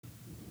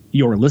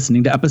You're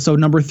listening to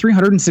episode number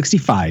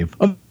 365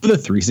 of the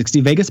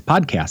 360 Vegas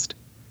podcast.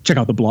 Check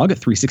out the blog at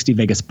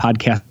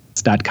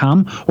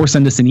 360vegaspodcast.com or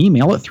send us an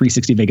email at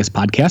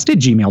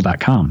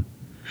 360vegaspodcast@gmail.com.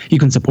 You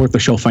can support the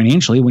show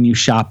financially when you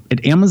shop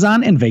at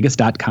Amazon and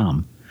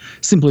Vegas.com.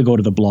 Simply go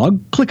to the blog,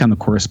 click on the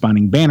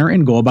corresponding banner,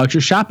 and go about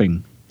your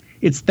shopping.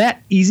 It's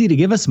that easy to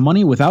give us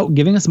money without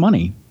giving us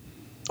money.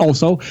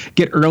 Also,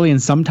 get early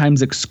and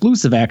sometimes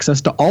exclusive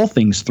access to all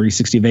things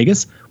 360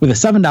 Vegas with a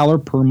 $7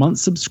 per month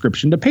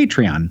subscription to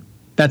Patreon.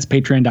 That's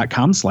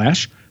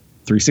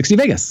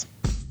patreon.com/360Vegas.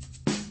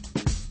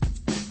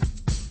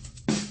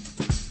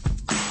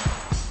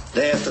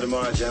 Day after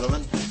tomorrow,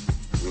 gentlemen,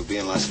 we'll be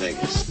in Las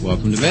Vegas.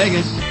 Welcome to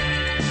Vegas.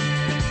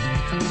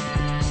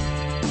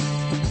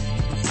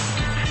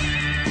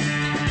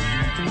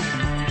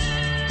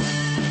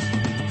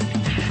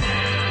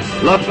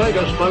 Las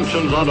Vegas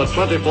functions on a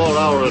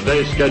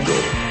 24-hour-a-day schedule.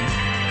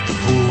 The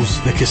pools,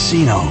 the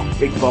casino.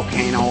 Big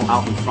volcano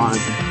out in front.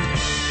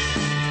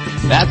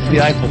 That's the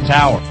Eiffel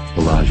Tower.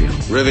 Bellagio.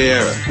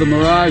 Riviera. The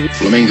Mirage.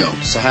 Flamingo.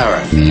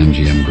 Sahara. The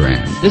MGM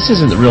Grand. This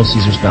isn't the real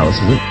Caesar's Palace,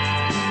 is it?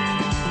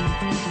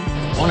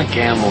 Want to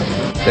gamble.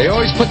 They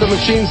always put the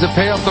machines that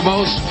pay off the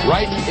most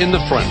right in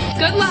the front.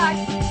 Good luck.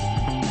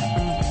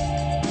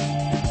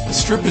 The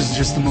Strip is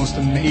just the most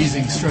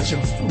amazing stretch of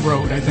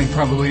road, I think,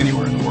 probably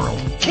anywhere in the world.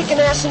 Kicking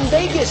ass in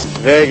Vegas.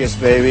 Vegas,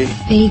 baby.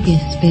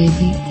 Vegas,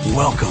 baby.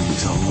 Welcome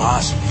to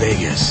Las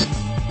Vegas.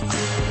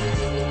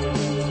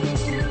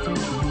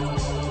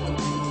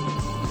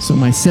 So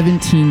my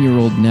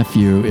 17-year-old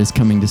nephew is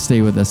coming to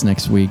stay with us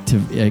next week to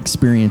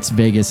experience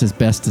Vegas as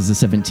best as a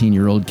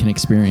 17-year-old can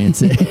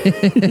experience it.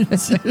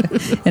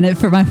 And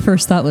for my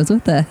first thought was,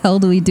 what the hell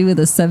do we do with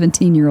a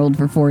 17-year-old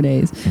for 4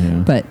 days? Yeah.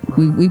 But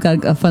we've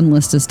got a fun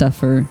list of stuff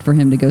for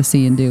him to go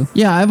see and do.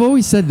 Yeah, I've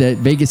always said that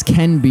Vegas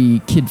can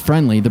be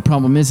kid-friendly. The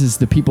problem is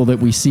the people that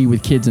we see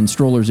with kids and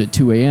strollers at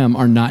 2 a.m.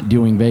 are not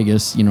doing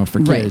Vegas, for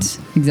kids.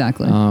 Right,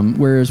 exactly.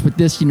 Whereas with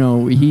this,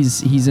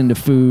 he's into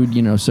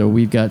food, so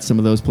we've got some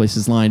of those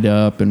places lined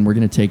up, and we're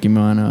going to take him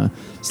on a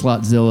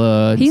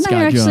Slotzilla. He and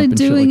I are actually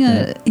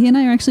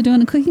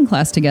doing a cooking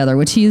class together,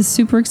 which he is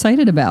super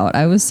excited about.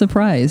 I was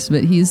surprised,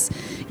 but he's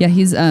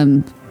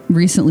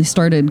recently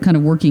started kind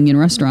of working in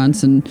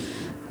restaurants, and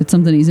it's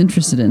something he's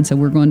interested in. So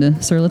we're going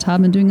to Sur La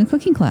Table and doing a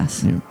cooking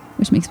class,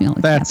 which makes me all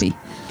happy.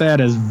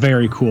 That is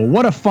very cool.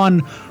 What a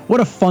fun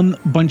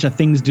bunch of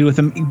things to do with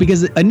him.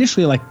 Because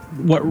initially, like,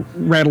 what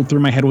rattled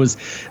through my head was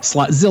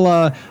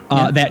Slotzilla,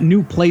 that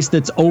new place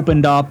that's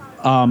opened up.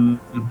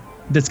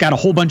 That's got a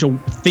whole bunch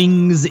of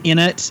things in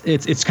it.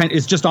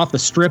 It's just off the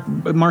Strip.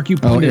 Mark, you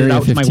pointed it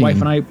out 15. To my wife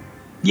and I.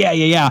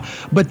 Yeah.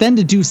 But then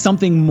to do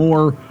something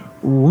more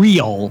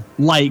real,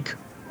 like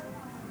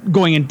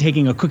going and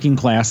taking a cooking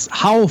class,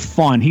 how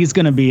fun! He's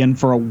going to be in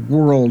for a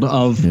world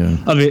of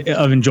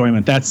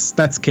enjoyment.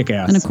 That's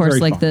kick-ass. And of course,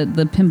 Very like fun.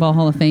 the Pinball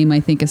Hall of Fame,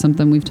 I think, is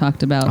something we've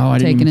talked about. Oh, I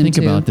didn't even think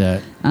about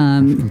that.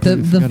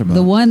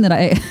 The one that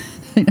I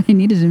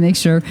needed to make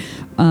sure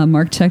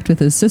Mark checked with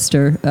his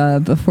sister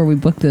before we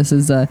booked this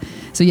is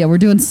we're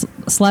doing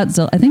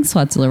Slotzilla. I think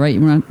Slotzilla, right?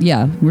 We're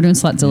doing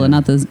Slotzilla,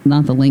 not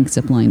the Link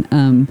zip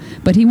line.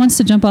 But he wants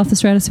to jump off the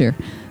stratosphere,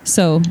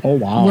 so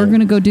we're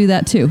gonna go do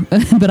that too.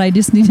 But I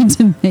just needed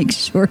to make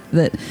sure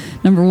that,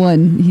 number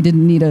one, he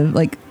didn't need a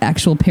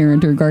actual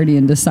parent or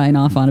guardian to sign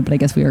off on it. But I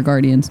guess we are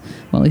guardians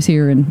while he's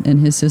here, and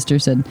his sister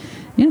said,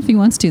 yeah, if he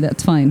wants to,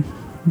 that's fine.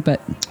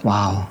 But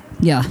wow,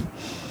 yeah,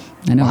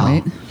 I know,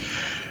 right?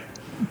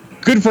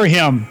 Good for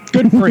him.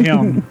 To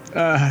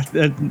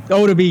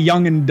be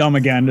young and dumb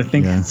again, to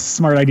think it's a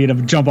smart idea to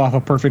jump off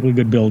a perfectly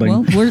good building.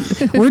 Well,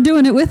 we're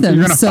doing it with him.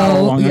 You're going to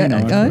follow along.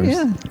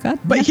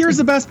 But here's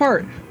the best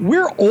part.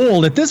 We're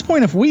old. At this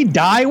point, if we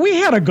die, we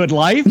had a good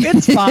life.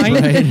 It's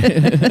fine.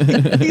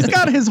 He's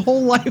got his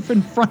whole life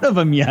in front of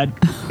him yet.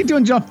 He's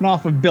doing jumping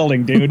off a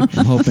building, dude.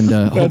 I'm hoping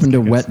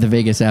to whet the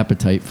Vegas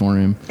appetite for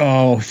him.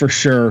 Oh, for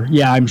sure.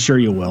 Yeah, I'm sure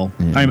you will.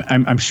 Yeah.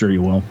 I'm sure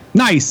you will.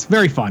 Nice.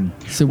 Very fun.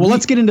 So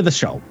let's get into the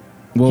show.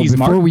 Well,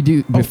 before we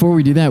do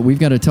that, we've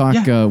got to talk.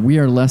 Yeah. We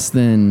are less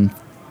than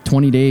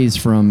 20 days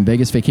from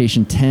Vegas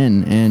Vacation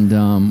 10, and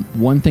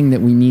one thing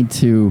that we need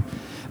to...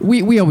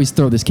 We always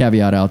throw this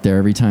caveat out there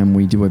every time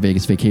we do a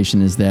Vegas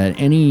Vacation, is that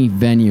any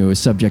venue is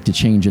subject to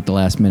change at the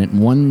last minute.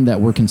 One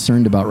that we're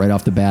concerned about right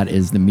off the bat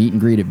is the meet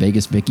and greet at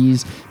Vegas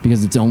Vicky's,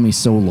 because it's only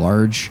so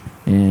large,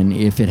 and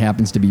if it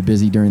happens to be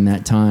busy during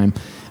that time,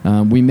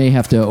 we may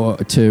have to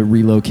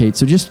relocate.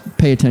 So just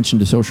pay attention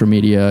to social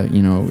media,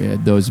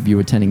 those of you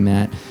attending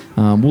that.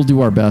 We'll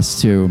do our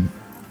best to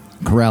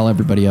corral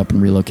everybody up and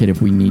relocate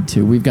if we need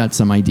to. We've got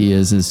some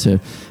ideas as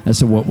to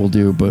what we'll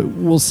do, but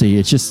we'll see.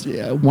 It's just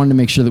wanted to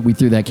make sure that we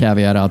threw that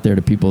caveat out there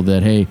to people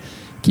that, hey,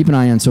 keep an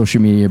eye on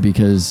social media,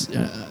 because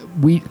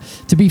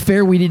to be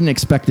fair, we didn't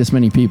expect this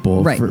many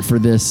people for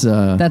this.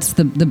 That's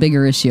the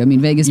bigger issue. I mean,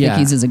 Vegas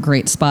Vicky's is a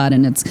great spot,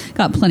 and it's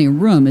got plenty of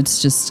room.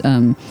 It's just...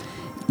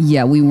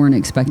 we weren't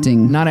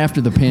expecting... Not after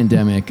the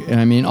pandemic.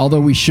 I mean,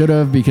 although we should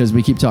have, because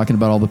we keep talking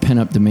about all the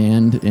pent-up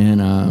demand,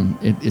 and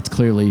it's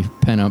clearly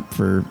pent up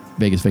for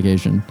Vegas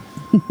Vacation.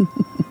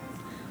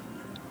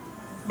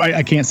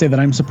 I can't say that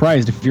I'm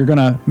surprised. If you're going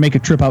to make a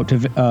trip out to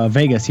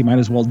Vegas, you might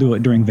as well do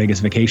it during Vegas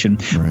vacation.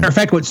 Right. Matter of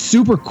fact, what's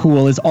super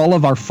cool is all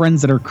of our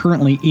friends that are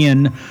currently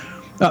in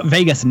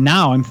Vegas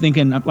now. I'm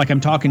thinking, like,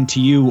 I'm talking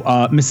to you,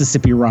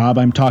 Mississippi Rob.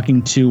 I'm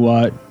talking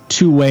to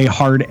Two-Way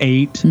Hard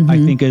 8, I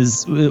think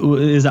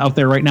is out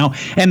there right now.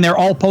 And they're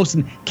all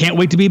posting, can't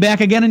wait to be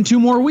back again in 2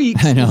 more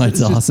weeks. I know,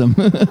 it's awesome.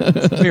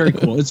 It's very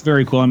cool. It's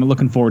very cool. I'm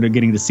looking forward to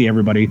getting to see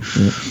everybody.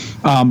 Yep.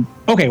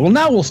 Okay, well,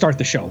 now we'll start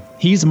the show.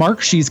 He's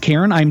Mark, she's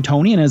Karen, I'm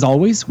Tony, and as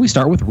always, we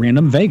start with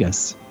Random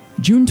Vegas.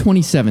 June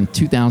 27th,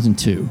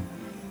 2002.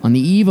 On the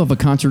eve of a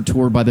concert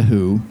tour by The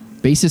Who,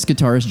 bassist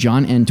guitarist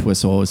John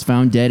Entwistle was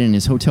found dead in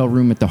his hotel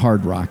room at the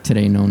Hard Rock,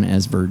 today known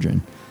as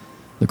Virgin.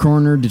 The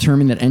coroner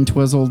determined that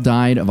Entwistle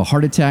died of a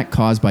heart attack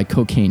caused by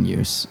cocaine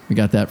use. We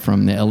got that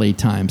from the LA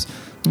Times.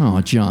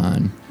 Oh,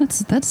 John.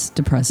 That's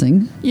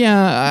depressing.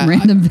 Yeah.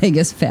 Random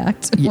Vegas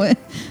fact. Yeah,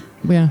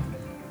 yeah,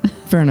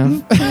 fair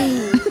enough.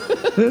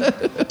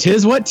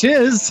 Tis what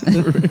tis.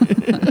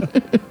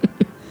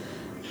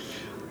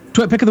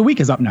 Twit Pick of the Week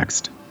is up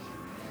next.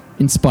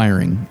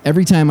 Inspiring.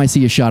 Every time I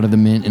see a shot of the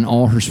Mint in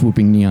all her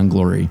swooping neon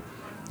glory.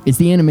 It's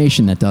the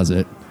animation that does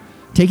it.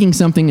 Taking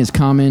something as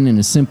common and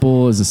as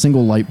simple as a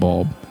single light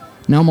bulb.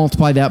 Now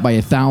multiply that by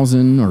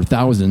 1,000 or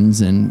thousands,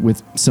 and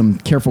with some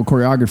careful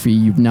choreography,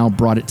 you've now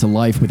brought it to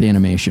life with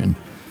animation.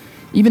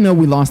 Even though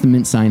we lost the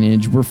Mint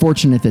signage, we're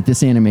fortunate that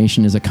this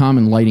animation is a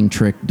common lighting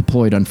trick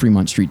deployed on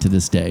Fremont Street to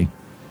this day.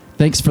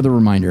 Thanks for the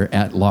reminder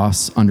at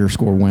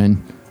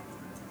 @loss_win.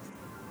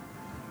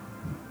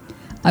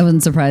 I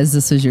wasn't surprised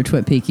this was your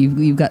Twit Peak.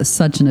 You've got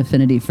such an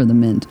affinity for the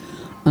Mint.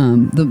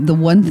 The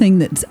one thing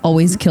that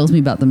always kills me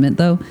about the Mint,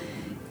 though,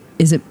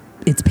 is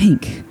it's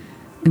pink.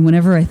 And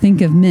whenever I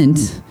think of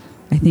Mint,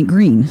 I think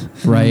green.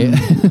 Right.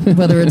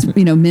 Whether it's,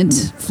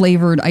 mint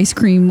flavored ice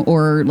cream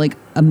or like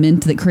a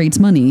mint that creates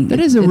money. That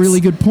is a really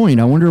good point.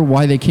 I wonder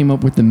why they came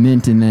up with the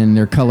mint and then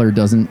their color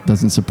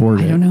doesn't support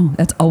it. I don't know.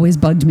 That's always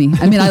bugged me.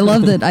 I mean, I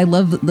love that. I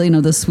love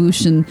the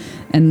swoosh and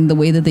the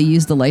way that they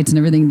use the lights and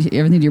everything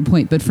to your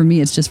point. But for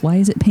me, it's just, why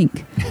is it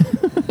pink?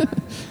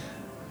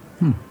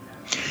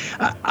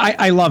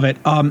 I love it.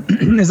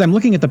 As I'm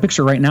looking at the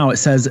picture right now, it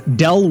says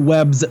Del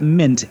Webb's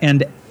Mint.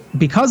 And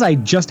because I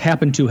just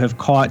happened to have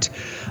caught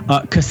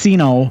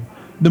Casino,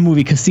 the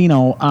movie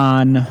Casino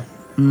on,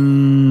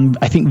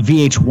 I think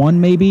VH1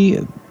 maybe.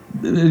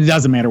 It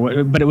doesn't matter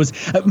what, but it was,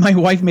 my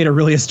wife made a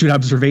really astute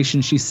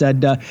observation. She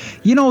said,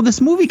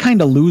 this movie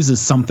kind of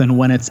loses something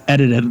when it's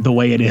edited the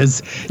way it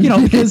is,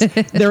 because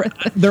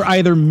they're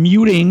either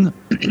muting,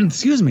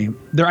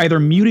 they're either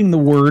muting the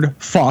word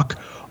fuck,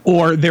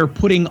 or they're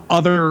putting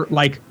other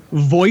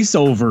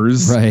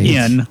voiceovers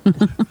in.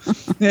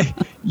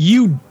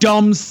 You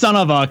dumb son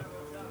of a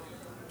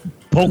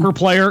poker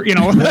player, it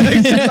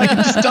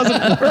just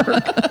doesn't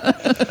work.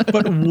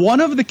 But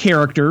one of the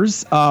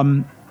characters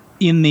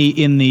in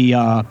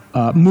the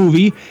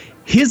movie,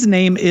 his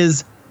name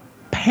is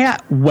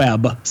Pat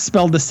Webb,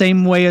 spelled the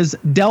same way as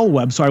Del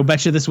Webb. So I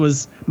bet you this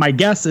was, my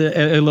guess,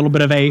 a little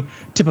bit of a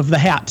tip of the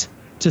hat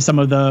to some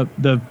of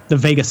the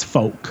Vegas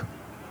folk.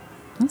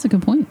 That's a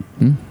good point.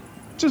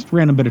 Just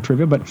random bit of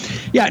trivia, but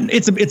yeah,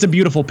 it's a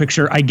beautiful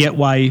picture. I get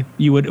why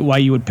you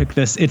would pick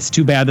this. It's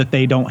too bad that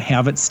they don't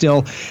have it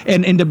still.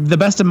 And to the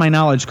best of my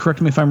knowledge,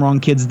 correct me if I'm wrong,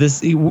 kids,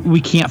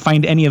 we can't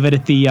find any of it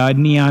at the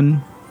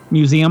Neon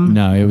Museum.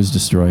 No, it was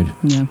destroyed.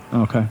 Yeah.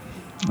 Okay,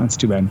 that's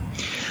too bad.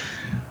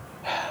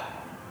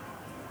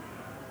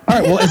 All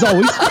right. Well, as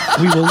always,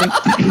 we will link.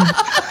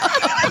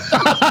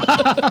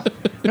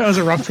 That was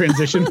a rough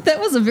transition. That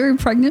was a very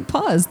pregnant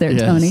pause there,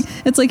 yes. Tony.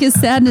 It's like his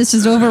sadness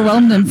just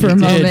overwhelmed him for a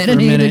moment. And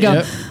he had to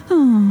go,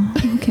 oh,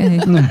 okay.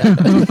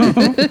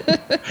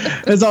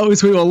 As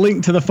always, we will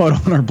link to the photo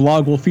on our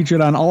blog. We'll feature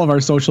it on all of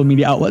our social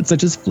media outlets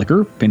such as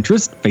Flickr,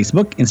 Pinterest,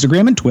 Facebook,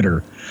 Instagram, and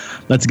Twitter.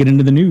 Let's get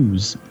into the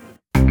news.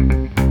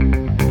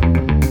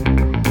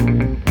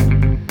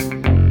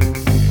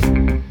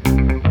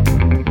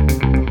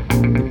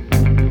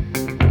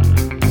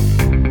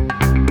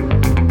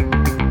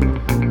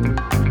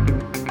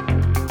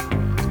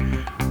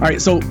 All right,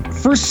 so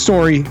first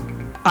story,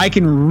 I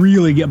can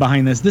really get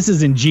behind this. This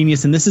is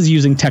ingenious, and this is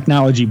using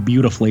technology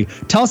beautifully.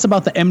 Tell us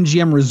about the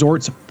MGM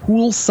Resorts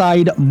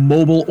poolside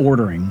mobile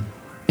ordering.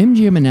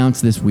 MGM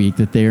announced this week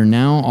that they are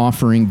now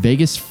offering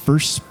Vegas'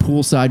 first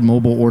poolside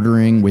mobile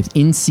ordering with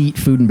in-seat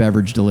food and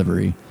beverage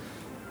delivery.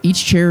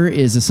 Each chair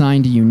is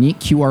assigned a unique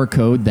QR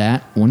code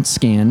that, once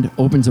scanned,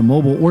 opens a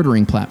mobile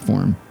ordering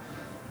platform.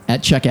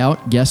 At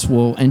checkout, guests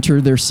will enter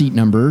their seat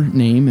number,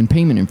 name, and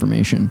payment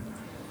information.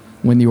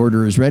 When the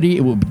order is ready,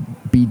 it will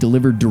be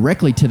delivered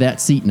directly to that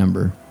seat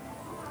number.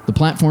 The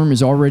platform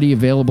is already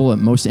available at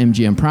most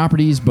MGM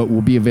properties, but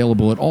will be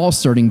available at all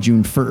starting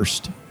June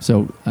 1st.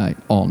 So,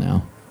 all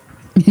now.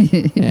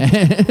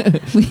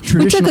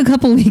 We took a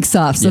couple weeks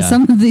off, so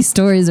some of these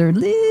stories are a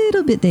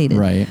little bit dated.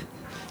 Right.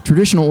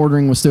 Traditional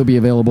ordering will still be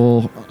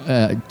available.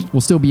 Will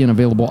still be an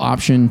available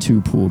option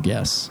to pool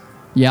guests.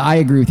 Yeah, I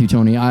agree with you,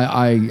 Tony.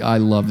 I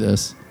love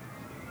this.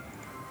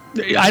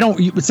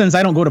 since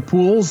I don't go to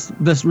pools,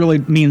 this really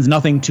means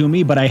nothing to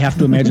me, but I have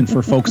to imagine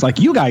for folks like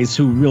you guys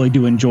who really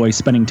do enjoy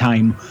spending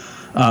time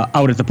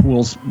out at the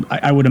pools,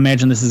 I would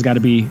imagine this has got to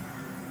be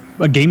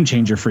a game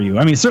changer for you.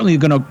 I mean, it's certainly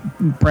going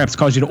to perhaps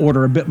cause you to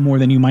order a bit more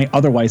than you might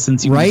otherwise,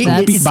 since you right.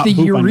 That's the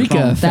eureka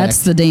effect.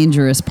 That's the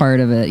dangerous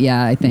part of it.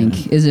 Yeah, I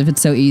think is if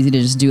it's so easy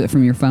to just do it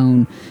from your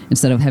phone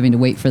instead of having to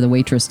wait for the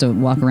waitress to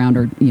walk around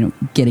or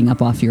getting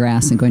up off your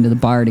ass and going to the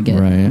bar to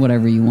get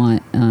whatever you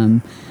want.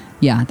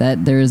 Yeah,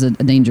 that there is a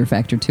danger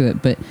factor to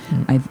it, but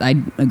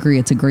I agree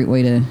it's a great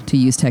way to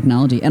use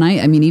technology. And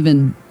I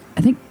mean,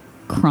 I think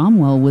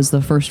Cromwell was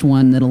the first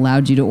one that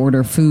allowed you to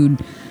order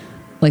food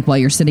like while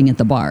you're sitting at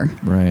the bar,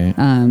 right?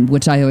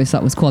 Which I always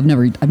thought was cool.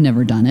 I've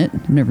never done it.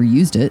 I've never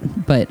used it,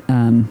 but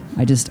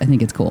I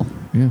think it's cool.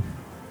 Yeah,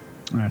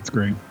 that's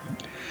great.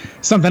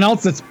 Something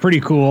else that's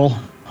pretty cool.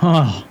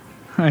 Oh,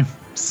 I'm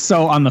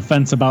so on the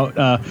fence about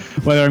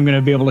whether I'm going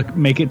to be able to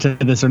make it to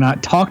this or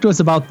not. Talk to us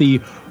about the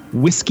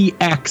Whiskey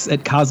X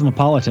at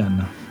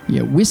Cosmopolitan.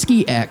 Yeah,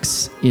 Whiskey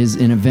X is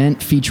an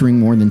event featuring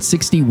more than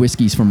 60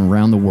 whiskeys from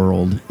around the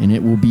world, and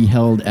it will be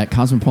held at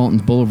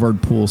Cosmopolitan's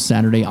Boulevard Pool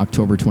Saturday,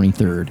 October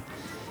 23rd.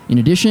 In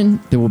addition,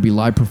 there will be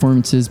live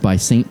performances by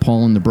St.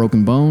 Paul and the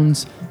Broken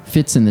Bones,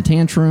 Fitz and the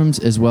Tantrums,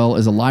 as well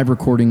as a live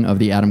recording of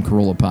the Adam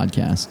Carolla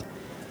podcast.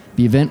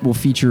 The event will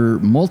feature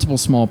multiple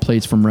small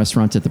plates from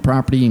restaurants at the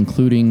property,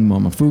 including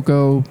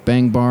Momofuku,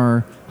 Bang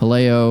Bar,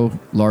 Haleo,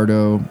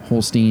 Lardo,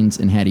 Holstein's,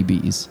 and Hattie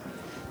B's.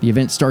 The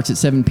event starts at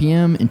 7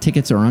 p.m. and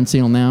tickets are on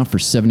sale now for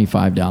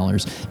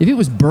 $75. If it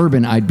was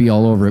bourbon, I'd be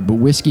all over it, but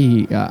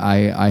whiskey,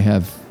 I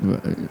have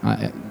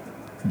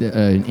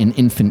an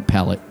infant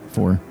palate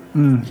for.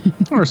 I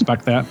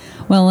respect that.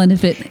 Well, and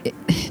if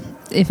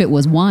it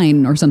was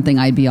wine or something,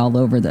 I'd be all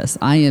over this.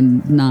 I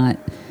am not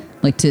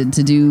like to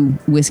do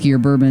whiskey or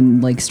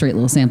bourbon like straight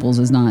little samples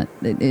is not.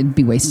 It'd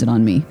be wasted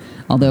on me.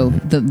 Although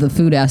the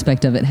food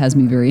aspect of it has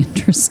me very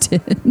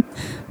interested,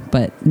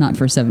 but not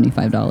for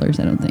 $75.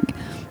 I don't think.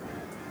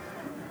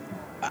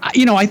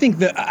 I think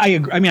that I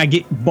agree. I mean, I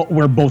get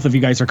where both of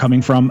you guys are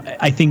coming from.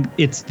 I think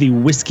it's the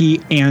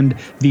whiskey and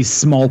these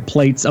small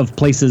plates of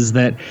places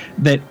that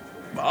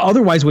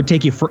otherwise would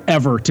take you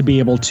forever to be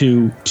able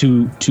to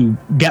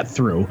get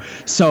through.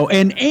 So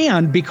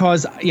and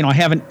because I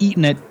haven't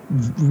eaten at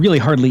really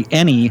hardly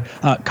any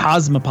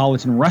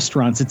Cosmopolitan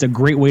restaurants, it's a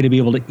great way to be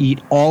able to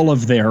eat all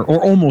of their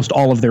or almost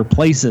all of their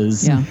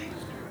places. Yeah.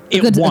 A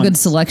good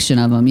selection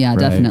of them, yeah,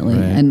 definitely.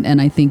 Right.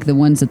 And I think the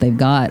ones that they've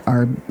got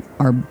are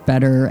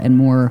better and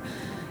more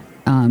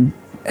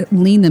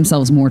lean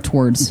themselves more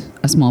towards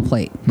a small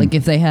plate. Like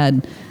if they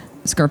had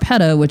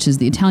Scarpetta, which is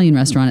the Italian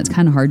restaurant, it's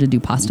kind of hard to do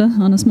pasta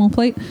on a small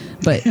plate.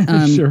 But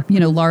sure.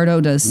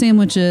 Lardo does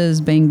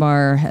sandwiches. Bang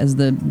Bar has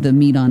the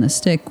meat on a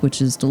stick,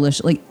 which is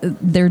delicious. Like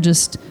they're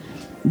just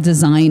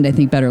designed, I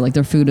think, better. Like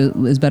their food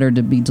is better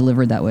to be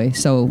delivered that way.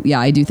 So yeah,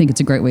 I do think it's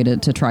a great way to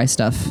try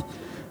stuff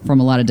from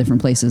a lot of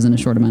different places in a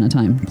short amount of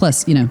time.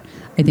 Plus, I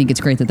think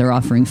it's great that they're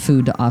offering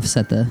food to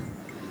offset the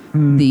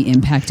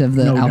impact of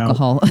the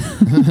alcohol.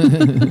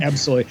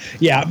 Absolutely.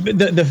 Yeah.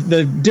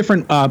 The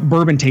different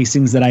bourbon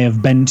tastings that I have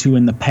been to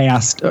in the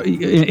past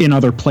in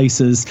other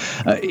places,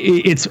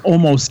 it's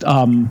almost,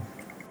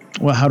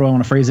 how do I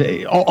want to phrase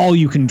it? All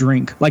you can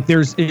drink. Like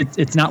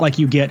it's not like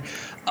you get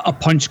a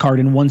punch card,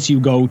 and once you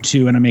go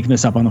to, and I'm making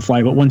this up on the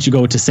fly, but once you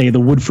go to say the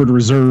Woodford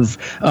Reserve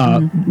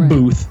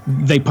booth,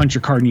 they punch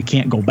your card and you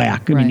can't go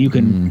back. I mean,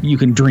 you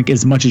can drink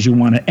as much as you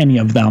want at any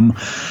of them.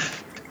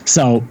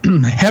 So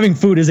having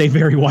food is a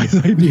very wise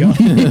idea.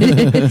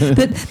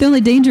 The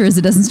only danger is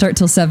it doesn't start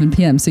till 7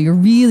 p.m. So you're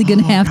really going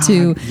to have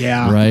to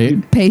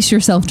pace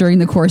yourself during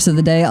the course of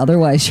the day.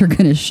 Otherwise, you're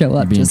going to show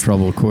up. Be in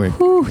trouble quick.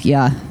 Whew,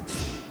 yeah.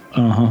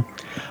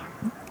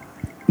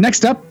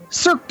 Next up,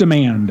 Cirque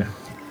Demand.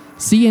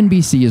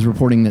 CNBC is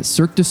reporting that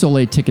Cirque du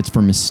Soleil tickets for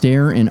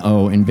Mystère and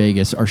O in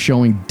Vegas are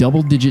showing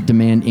double-digit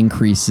demand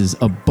increases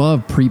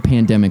above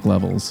pre-pandemic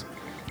levels.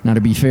 Now, to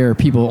be fair,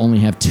 people only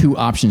have two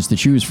options to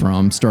choose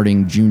from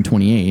starting June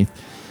 28th.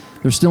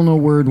 There's still no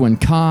word when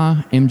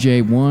Ka,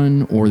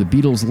 MJ1, or the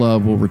Beatles'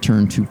 Love will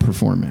return to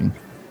performing.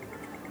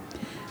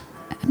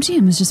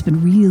 MGM has just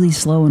been really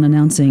slow in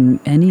announcing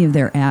any of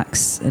their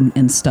acts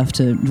and stuff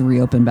to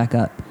reopen back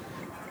up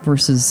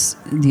versus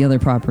the other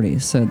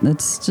properties. So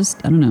that's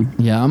just, I don't know.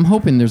 Yeah, I'm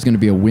hoping there's going to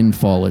be a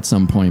windfall at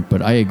some point,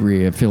 but I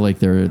agree. I feel like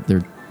they're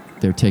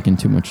taking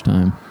too much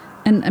time.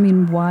 And I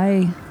mean,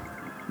 why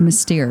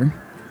Mystère?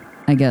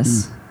 I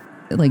guess.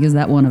 Like, is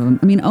that one of them?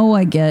 I mean,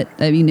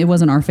 it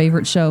wasn't our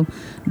favorite show,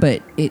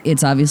 but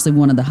it's obviously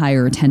one of the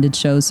higher attended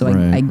shows, so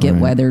I get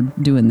why they're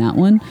doing that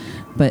one.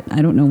 But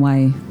I don't know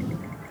why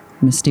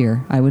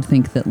Mystère. I would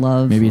think that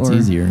Love maybe it's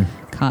easier.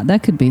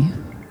 That could be.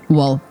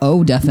 Well,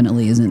 O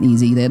definitely isn't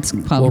easy. That's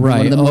probably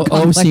one of the more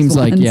complex O seems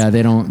ones. like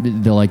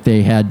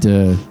they had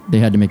to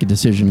make a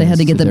decision. They had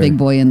to get the big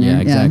boy in there.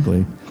 Yeah,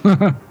 exactly.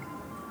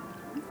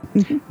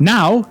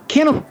 Now,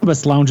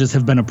 cannabis lounges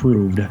have been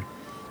approved.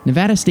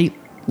 Nevada State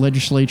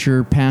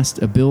Legislature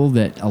passed a bill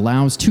that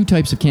allows two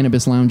types of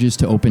cannabis lounges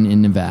to open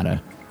in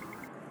Nevada.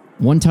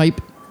 One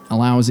type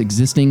allows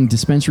existing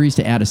dispensaries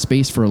to add a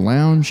space for a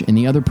lounge, and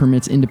the other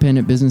permits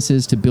independent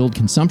businesses to build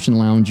consumption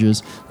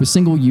lounges with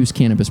single-use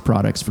cannabis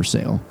products for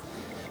sale.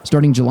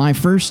 Starting July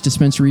 1st,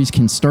 dispensaries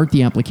can start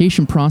the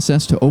application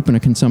process to open a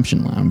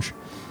consumption lounge.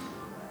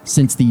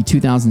 Since the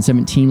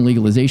 2017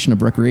 legalization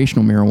of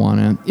recreational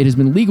marijuana, it has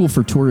been legal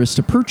for tourists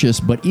to purchase,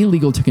 but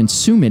illegal to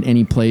consume at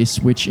any place,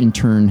 which in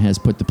turn has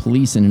put the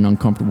police in an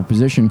uncomfortable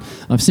position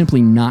of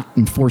simply not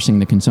enforcing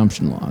the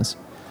consumption laws.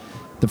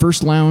 The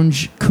first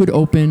lounge could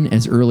open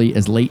as early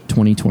as late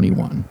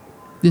 2021.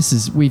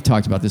 We've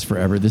talked about this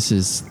forever. This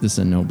is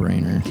a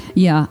no-brainer.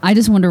 Yeah, I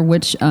just wonder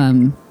which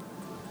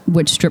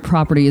strip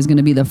property is going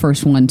to be the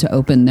first one to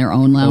open their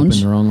own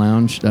lounge.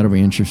 That'll be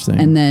interesting.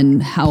 And then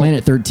how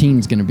Planet 13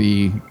 is going to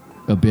be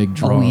a big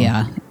draw. Oh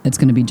yeah, it's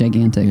going to be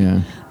gigantic.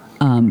 Yeah.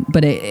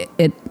 But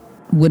it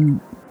would.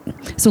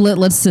 So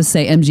let's just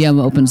say MGM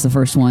opens the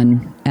first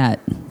one at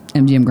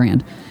MGM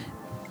Grand.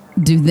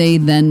 Do they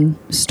then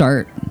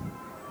start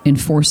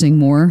enforcing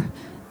more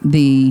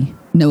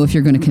if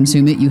you're going to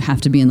consume it, you have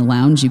to be in the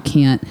lounge. You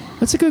can't.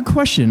 That's a good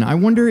question. I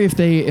wonder if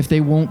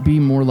they won't be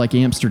more like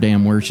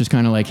Amsterdam, where it's just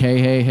kind of like,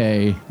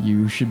 hey,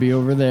 you should be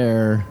over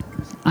there.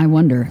 I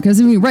wonder,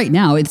 because right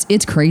now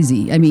it's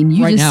crazy. I mean,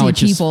 you right just now see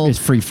it's people. It's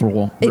free for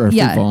all.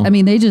 Yeah, I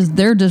mean,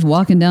 they're just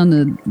walking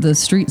down the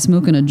street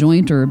smoking a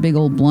joint or a big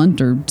old blunt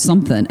or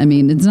something. I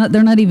mean,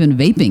 they're not even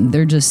vaping.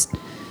 They're just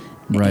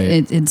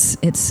right.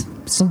 It's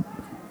so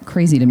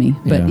crazy to me.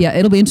 But yeah,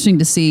 it'll be interesting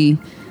to see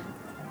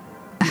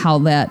how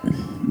that,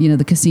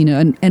 the casino,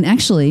 and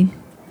actually,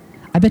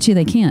 I bet you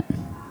they can't.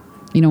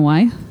 You know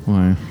why?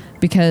 Why?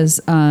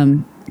 Because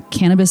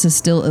cannabis is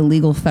still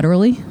illegal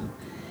federally,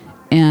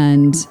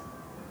 and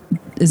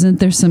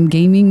isn't there some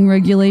gaming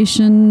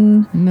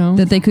regulation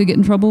that they could get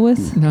in trouble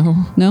with?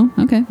 No?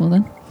 Okay, well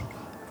then,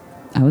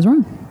 I was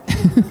wrong.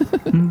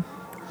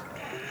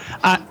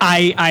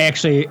 I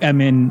actually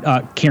am in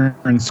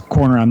Karen's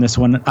corner on this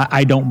one.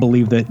 I don't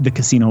believe that the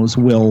casinos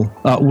will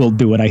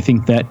do it. I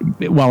think that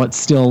while it's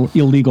still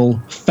illegal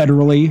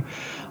federally,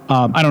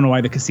 I don't know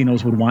why the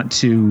casinos would want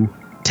to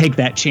take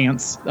that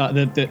chance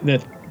that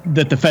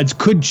the feds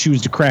could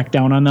choose to crack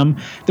down on them.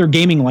 Their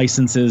gaming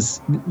license is,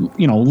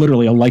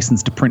 literally a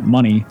license to print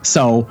money.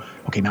 So,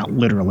 okay, not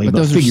literally,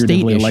 but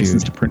figuratively a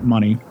license to print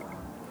money.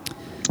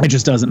 It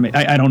just doesn't make.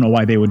 I don't know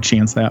why they would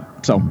chance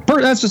that. So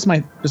that's just my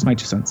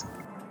 2 cents.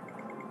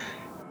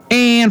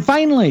 And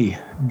finally,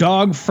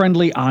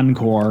 dog-friendly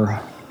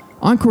Encore.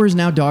 Encore is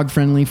now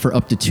dog-friendly for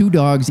up to 2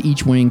 dogs,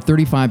 each weighing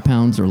 35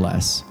 pounds or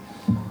less.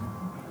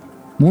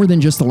 More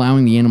than just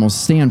allowing the animals to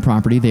stay on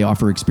property, they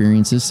offer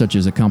experiences such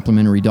as a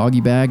complimentary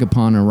doggy bag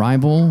upon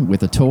arrival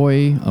with a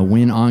toy, a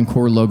Win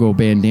Encore logo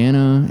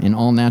bandana, an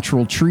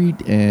all-natural treat,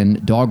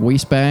 and dog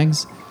waste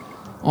bags.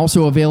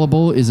 Also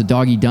available is a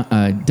doggy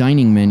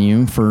dining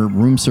menu for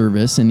room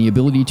service and the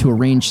ability to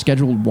arrange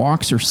scheduled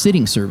walks or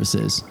sitting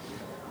services.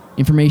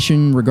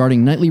 Information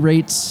regarding nightly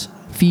rates,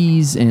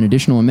 fees, and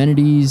additional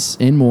amenities,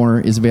 and more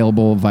is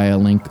available via a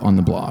link on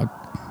the blog.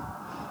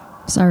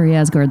 Sorry,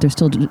 Asgard, they're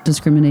still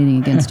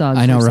discriminating against dogs.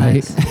 I know,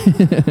 right?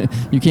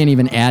 You can't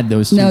even add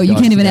those two. No, you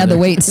can't even together. add the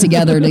weights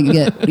together to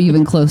get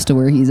even close to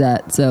where he's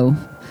at. So,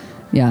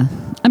 yeah.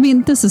 I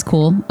mean, this is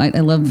cool. I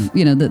love,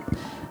 that.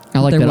 I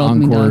like that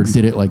Encore dogs.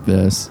 did it like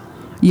this.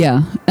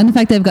 Yeah. And the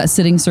fact they've got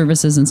sitting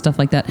services and stuff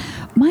like that.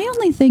 My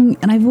only thing,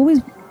 and I've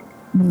always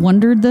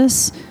wondered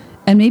this,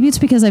 and maybe it's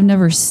because I've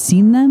never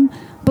seen them,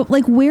 but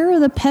where are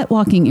the pet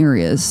walking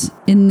areas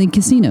in the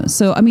casinos?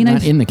 So, I mean,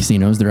 not in the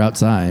casinos, they're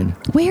outside.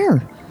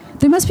 Where?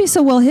 They must be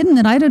so well hidden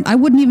that I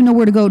wouldn't even know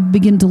where to go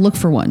begin to look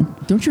for one.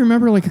 Don't you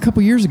remember, a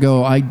couple years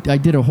ago, I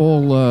did a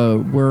whole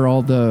where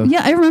all the...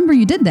 Yeah, I remember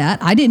you did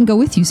that. I didn't go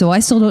with you, so I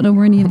still don't know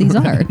where any of these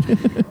are.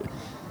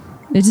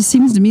 It just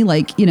seems to me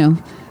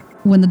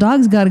when the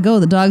dog's got to go,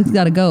 the dog's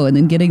got to go, and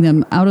then getting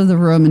them out of the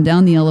room and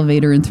down the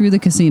elevator and through the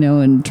casino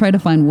and try to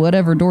find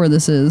whatever door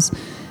this is,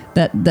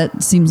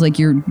 that seems like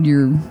you're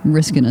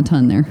risking a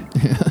ton there.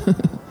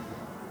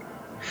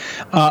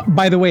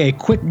 By the way, a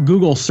quick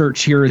Google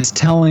search here is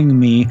telling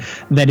me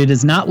that it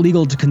is not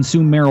legal to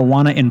consume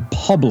marijuana in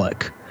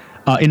public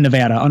in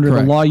Nevada. Under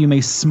Correct. the law, you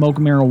may smoke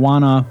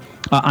marijuana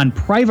on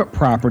private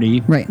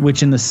property, right,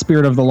 which in the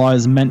spirit of the law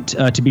is meant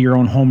to be your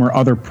own home or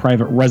other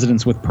private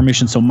residence with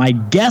permission. So my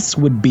guess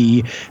would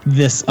be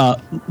this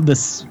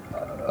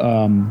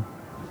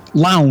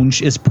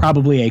lounge is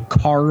probably a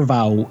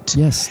carve-out.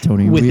 Yes,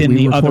 Tony. Within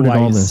we the otherwise.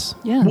 All this.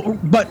 Yeah.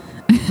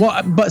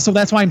 But so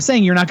that's why I'm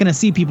saying you're not going to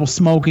see people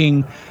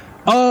smoking.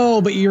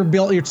 Oh, but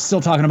you're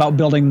still talking about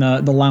building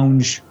the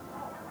lounge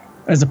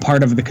as a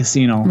part of the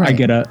casino. Right.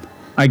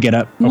 I get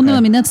it. Well, okay. no, I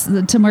mean, that's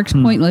to Mark's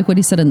point, like what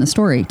he said in the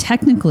story.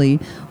 Technically,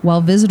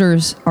 while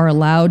visitors are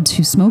allowed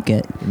to smoke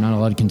it, they're not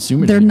allowed to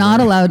consume it. They're anywhere.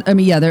 not allowed. I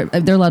mean, yeah,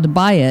 they're allowed to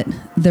buy it.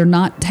 They're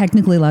not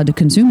technically allowed to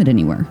consume it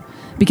anywhere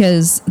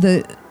because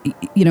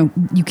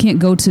you can't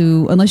go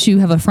to, unless you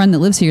have a friend that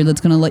lives here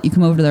that's going to let you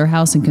come over to their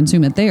house and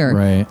consume it there.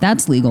 Right.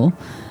 That's legal,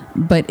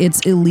 but it's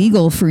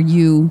illegal for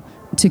you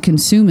to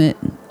consume it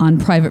on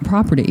private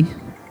property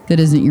that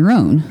isn't your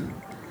own,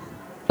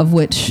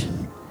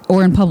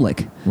 or in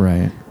public.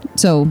 Right.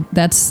 So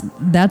that's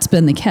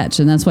been the catch,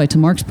 and that's why, to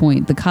Mark's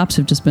point, the cops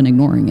have just been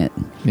ignoring it.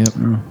 Yep.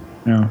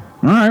 Yeah.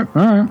 All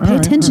right. Pay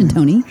attention,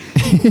 Tony.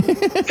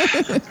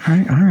 All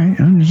right.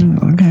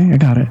 Okay, I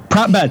got it.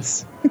 Prop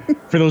bets.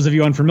 For those of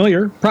you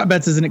unfamiliar, prop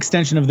bets is an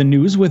extension of the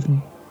news with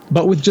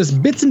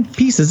just bits and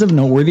pieces of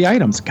noteworthy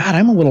items. God,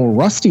 I'm a little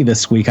rusty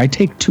this week. I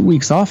take 2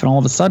 weeks off, and all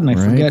of a sudden I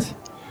forget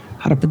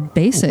how to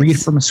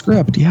read from a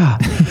script. Yeah.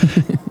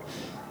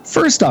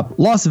 First up,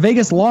 Las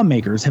Vegas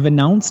lawmakers have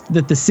announced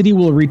that the city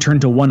will return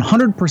to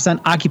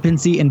 100%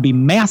 occupancy and be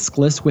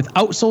maskless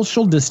without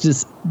social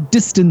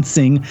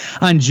distancing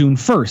on June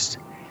 1st.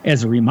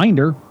 As a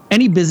reminder,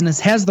 any business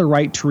has the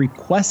right to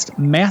request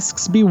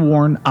masks be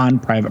worn on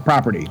private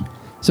property.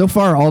 So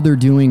far, all they're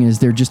doing is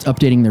they're just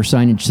updating their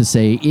signage to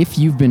say, if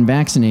you've been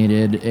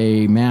vaccinated,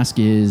 a mask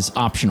is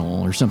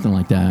optional or something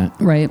like that.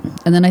 Right.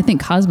 And then I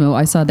think Cosmo,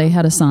 I saw they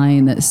had a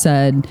sign that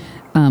said,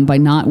 by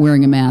not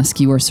wearing a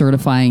mask, you are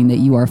certifying that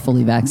you are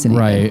fully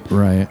vaccinated.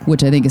 Right.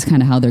 Which I think is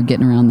kind of how they're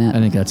getting around that. I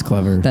think that's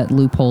clever. That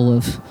loophole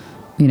of,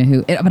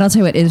 who. But I'll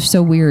tell you what, it is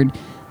so weird.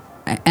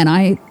 And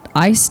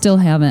I still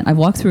haven't. I've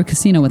walked through a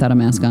casino without a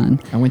mask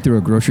on. I went through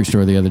a grocery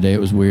store the other day.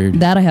 It was weird.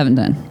 That I haven't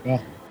done. Yeah.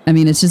 I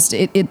mean, it's just,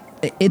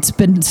 it's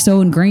been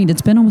so ingrained.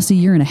 It's been almost a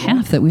year and a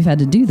half that we've had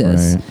to do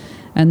this. Right.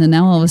 And then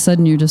now all of a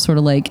sudden you're just sort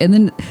of like, and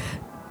then,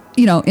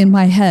 in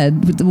my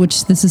head,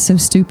 which this is so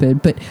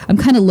stupid, but I'm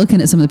kind of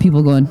looking at some of the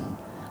people going,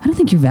 I don't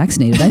think you're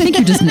vaccinated. I think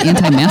you're just an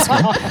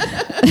anti-masker.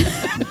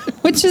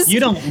 Which is, you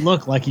don't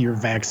look like you're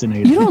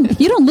vaccinated. You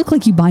don't look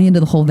like you buy into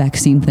the whole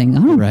vaccine thing.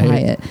 I don't buy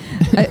it.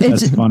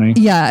 That's funny.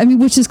 Yeah, I mean,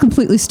 which is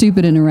completely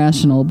stupid and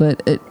irrational,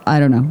 but I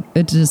don't know.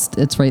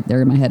 It's right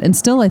there in my head. And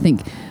still, I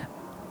think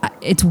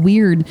it's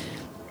weird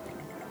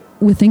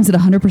with things at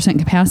 100%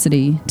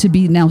 capacity to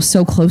be now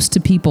so close to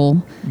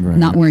people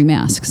not wearing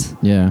masks.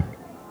 Yeah.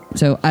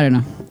 So I don't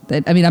know.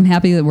 I mean, I'm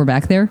happy that we're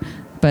back there,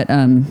 but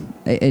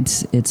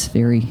it's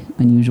very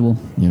unusual.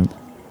 Yep.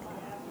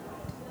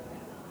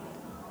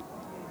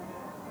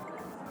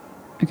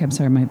 Okay, I'm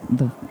sorry,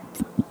 the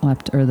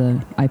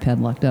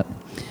iPad locked up.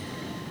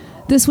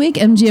 This week,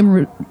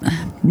 MGM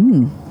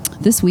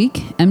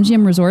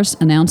Resorts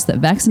announced that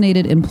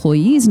vaccinated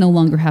employees no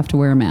longer have to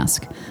wear a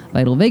mask.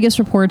 Vital Vegas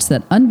reports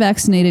that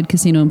unvaccinated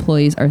casino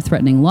employees are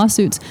threatening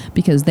lawsuits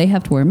because they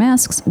have to wear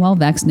masks while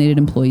vaccinated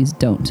employees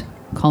don't,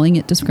 calling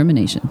it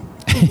discrimination.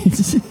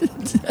 It's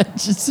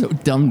just so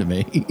dumb to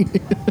me.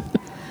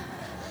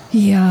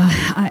 Yeah,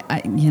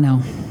 I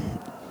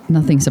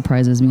nothing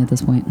surprises me at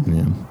this point.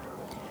 Yeah.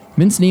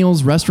 Vince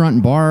Neil's restaurant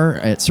and bar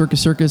at Circus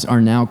Circus are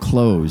now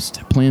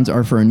closed. Plans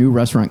are for a new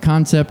restaurant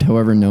concept.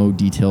 However, no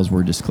details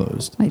were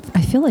disclosed. I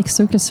feel like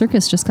Circus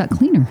Circus just got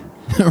cleaner.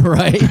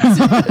 Right.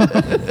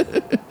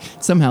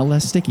 Somehow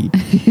less sticky.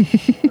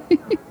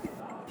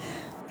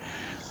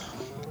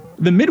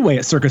 The Midway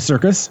at Circus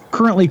Circus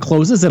currently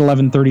closes at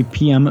 11:30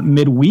 p.m.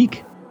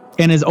 midweek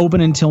and is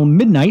open until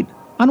midnight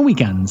on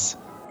weekends.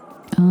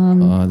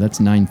 That's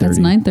 9:30. That's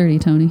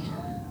 9:30, Tony.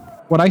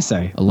 What'd I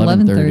say?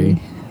 11:30.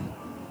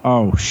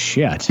 Oh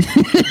shit!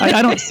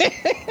 I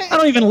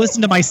don't even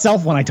listen to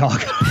myself when I talk.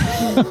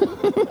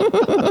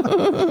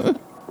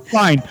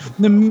 Fine.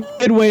 The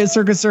Midway at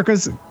Circus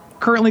Circus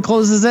currently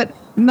closes at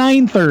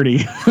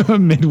 9:30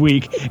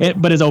 midweek,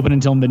 but is open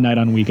until midnight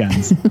on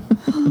weekends.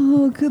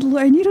 Oh, good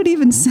Lord! And you don't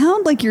even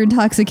sound like you're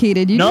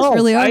intoxicated. You just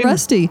really are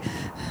rusty.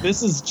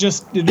 This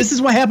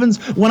is what happens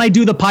when I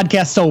do the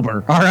podcast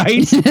sober. All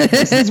right,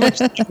 this is what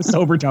you do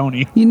sober,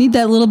 Tony. You need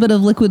that little bit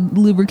of liquid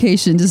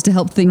lubrication just to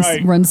help things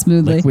run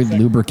smoothly. Liquid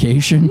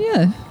lubrication.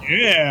 Yeah.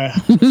 Yeah.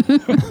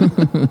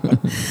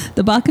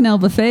 The Bacchanal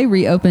Buffet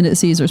reopened at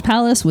Caesars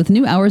Palace with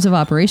new hours of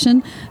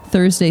operation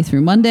Thursday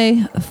through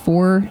Monday,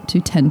 4 to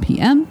 10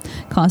 p.m.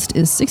 Cost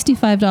is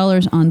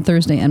 $65 on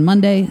Thursday and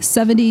Monday,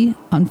 $70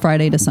 on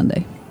Friday to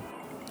Sunday.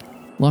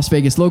 Las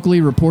Vegas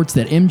Locally reports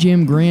that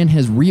MGM Grand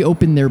has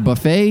reopened their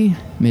buffet.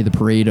 May the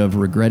parade of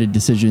regretted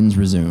decisions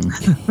resume.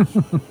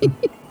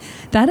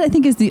 That, I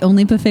think, is the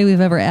only buffet we've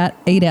ever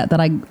ate at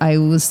that I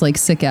was like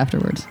sick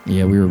afterwards.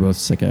 Yeah, we were both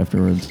sick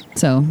afterwards.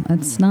 So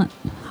that's not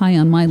high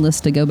on my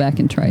list to go back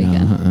and try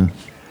again.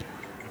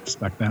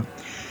 Respect that.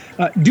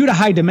 Due to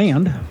high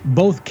demand,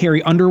 both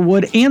Carrie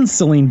Underwood and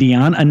Celine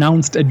Dion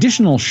announced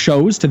additional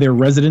shows to their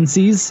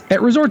residencies at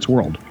Resorts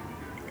World.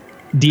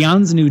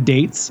 Dion's new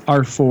dates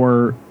are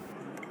for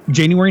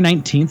January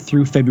 19th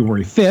through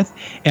February 5th,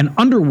 and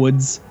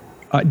Underwood's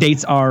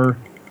dates are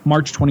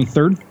March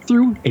 23rd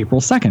through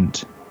April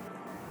 2nd.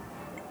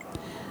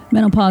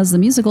 Menopause the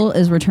Musical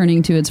is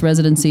returning to its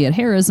residency at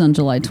Harrah's on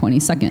July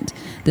 22nd.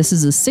 This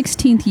is the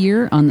 16th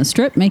year on the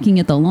Strip, making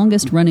it the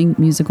longest-running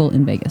musical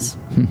in Vegas.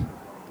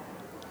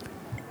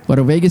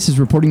 Vital Vegas is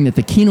reporting that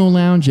the Keno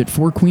Lounge at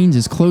Four Queens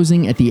is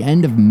closing at the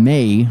end of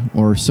May,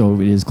 or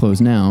so it is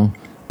closed now.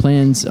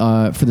 Plans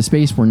for the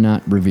space were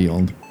not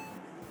revealed.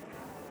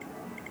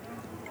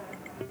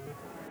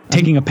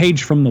 Taking a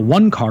page from the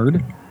One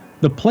card,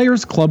 the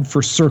Players Club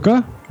for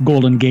Circa,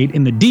 Golden Gate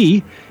in the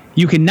D,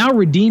 you can now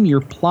redeem your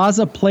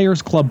Plaza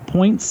Players Club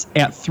points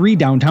at 3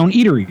 downtown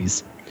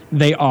eateries.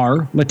 They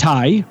are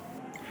Latai,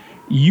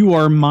 You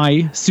Are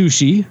My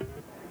Sushi,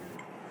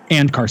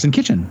 and Carson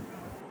Kitchen.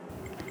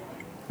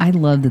 I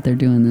love that they're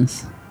doing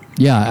this.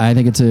 Yeah, I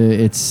think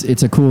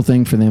it's a cool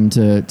thing for them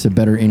to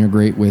better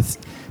integrate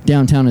with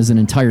downtown as an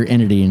entire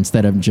entity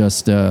instead of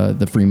just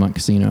the Fremont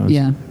casinos.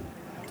 Yeah.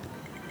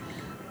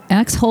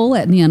 Axe Hole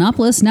at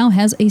Neonopolis now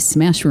has a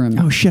Smash Room.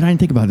 Oh shit! I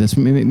didn't think about this.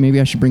 Maybe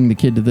I should bring the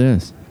kid to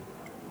this.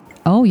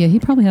 Oh yeah,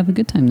 he'd probably have a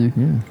good time there.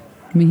 Yeah.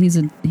 I mean, he's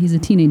a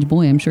teenage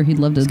boy. I'm sure he'd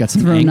love to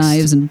throw angst.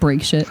 knives and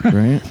break shit.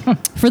 Right.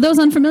 For those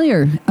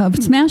unfamiliar, a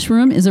Smash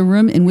Room is a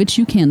room in which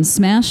you can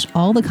smash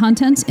all the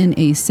contents in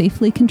a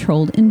safely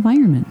controlled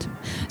environment.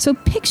 So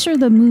picture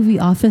the movie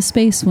Office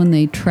Space when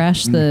they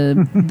trash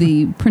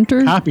the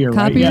printer. Copier,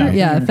 right?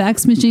 Yeah,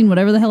 fax machine,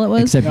 whatever the hell it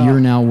was. Except you're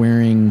now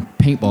wearing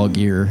paintball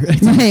gear.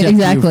 Right,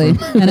 exactly.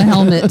 And a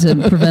helmet to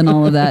prevent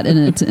all of that in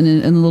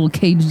a little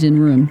caged-in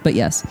room. But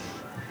yes.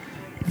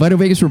 Vital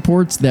Vegas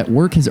reports that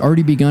work has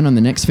already begun on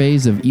the next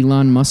phase of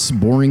Elon Musk's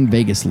boring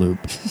Vegas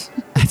loop.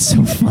 That's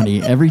so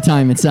funny. Every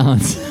time it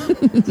sounds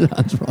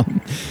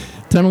wrong.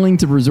 Tunneling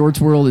to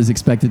Resorts World is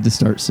expected to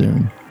start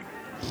soon.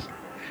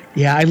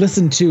 Yeah, I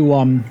listened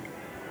to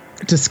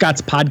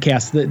Scott's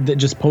podcast that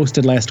just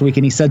posted last week,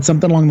 and he said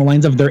something along the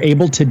lines of they're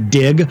able to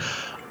dig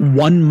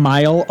 1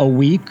 mile a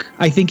week,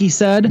 I think he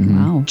said.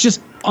 Wow.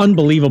 Just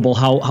unbelievable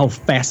how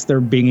fast they're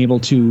being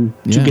able to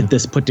get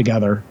this put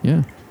together.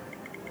 Yeah.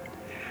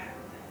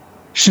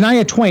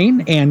 Shania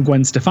Twain and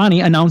Gwen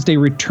Stefani announced a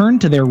return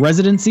to their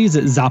residencies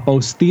at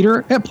Zappos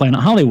Theater at Planet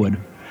Hollywood.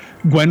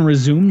 Gwen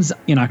resumes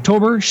in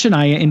October,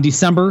 Shania in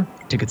December.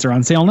 Tickets are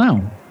on sale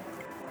now.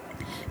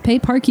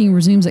 Paid parking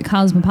resumed at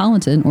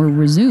Cosmopolitan on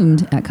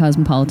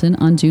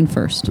June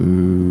 1st.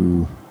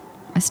 Ooh.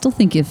 I still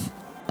think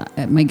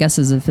my guess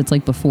is if it's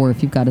like before,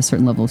 if you've got a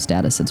certain level of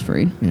status, it's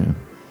free. Yeah.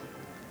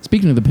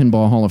 Speaking of the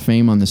Pinball Hall of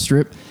Fame on the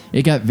Strip,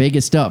 it got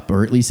Vegased up,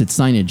 or at least its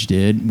signage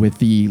did, with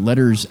the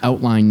letters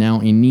outlined now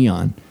in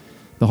neon.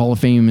 The Hall of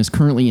Fame is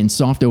currently in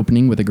soft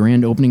opening with a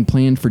grand opening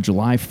planned for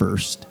July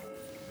 1st.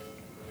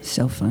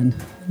 So fun.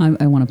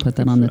 I want to put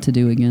that on the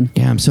to-do again.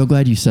 Yeah, I'm so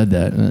glad you said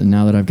that,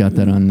 now that I've got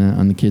that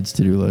on the kids'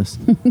 to-do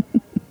list.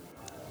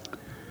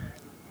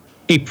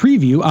 A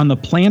preview on the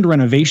planned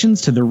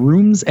renovations to the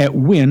rooms at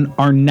Wynn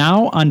are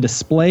now on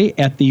display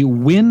at the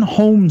Wynn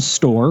Home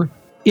Store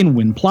in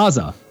Wynn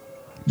Plaza.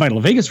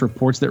 Vital Vegas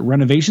reports that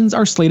renovations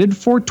are slated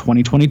for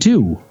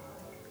 2022.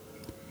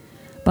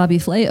 Bobby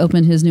Flay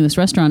opened his newest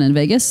restaurant in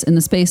Vegas in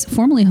the space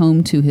formerly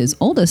home to his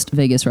oldest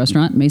Vegas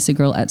restaurant, Mesa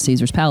Grill at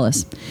Caesar's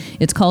Palace.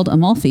 It's called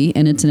Amalfi,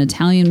 and it's an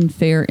Italian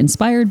fare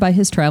inspired by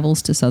his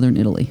travels to southern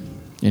Italy.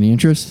 Any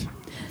interest?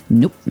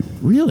 Nope.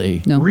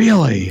 Really? No.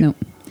 Really? Nope.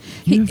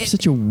 You have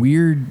such a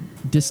weird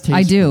distaste.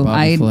 I do. For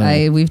Bobby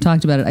Flay. We've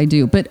talked about it. I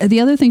do. But the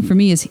other thing for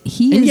me is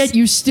and yet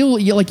you still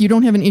you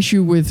don't have an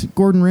issue with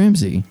Gordon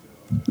Ramsay.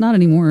 Not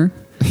anymore.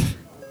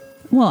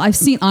 Well, I've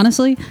seen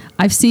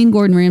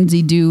Gordon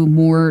Ramsay do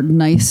more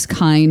nice,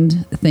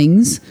 kind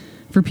things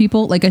for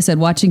people. Like I said,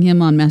 watching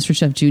him on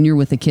MasterChef Junior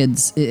with the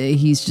kids,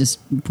 he's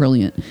just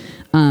brilliant.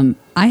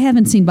 I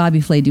haven't seen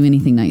Bobby Flay do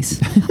anything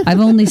nice. I've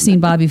only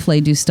seen Bobby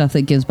Flay do stuff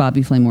that gives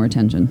Bobby Flay more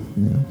attention.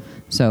 Yeah.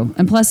 So,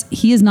 and plus,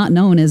 he is not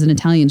known as an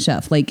Italian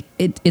chef. Like,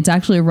 it's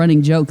actually a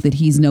running joke that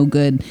he's no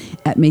good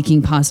at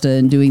making pasta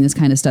and doing this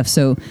kind of stuff.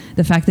 So,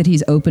 the fact that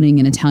he's opening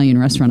an Italian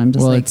restaurant, I'm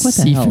just what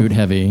the hell? Seafood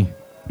heavy.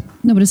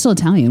 No, but it's still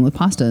Italian with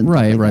pasta.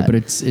 Right, like but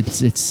it's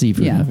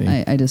seafood heavy.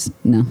 I just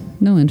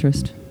no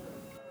interest.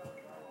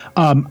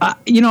 I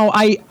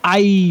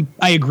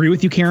agree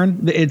with you,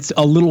 Karen. It's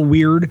a little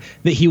weird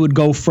that he would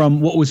go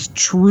from what was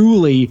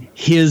truly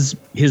his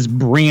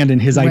brand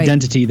and his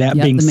identity, that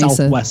being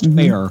Southwest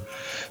Fare,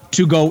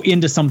 to go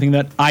into something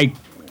that I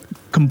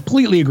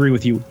completely agree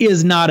with you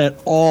is not at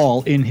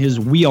all in his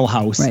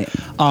wheelhouse. Right.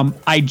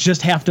 I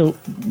just have to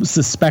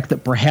suspect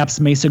that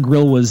perhaps Mesa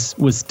Grill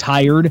was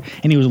tired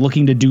and he was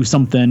looking to do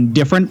something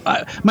different.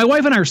 My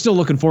wife and I are still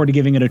looking forward to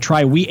giving it a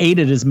try. We ate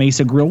it as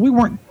Mesa Grill. We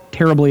weren't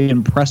terribly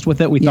impressed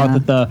with it. We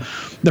thought that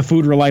the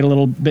food relied a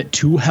little bit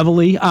too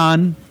heavily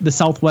on the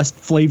Southwest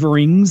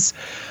flavorings.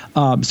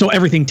 So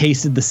everything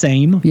tasted the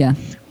same. Yeah.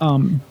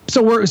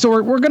 So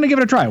we're gonna give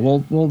it a try.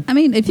 I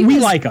mean, if you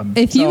like them,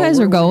 if you guys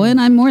are going,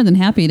 I'm more than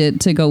happy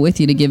to go with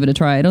you to give it a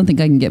try. I don't think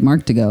I can get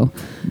Mark to go.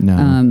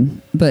 No.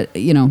 But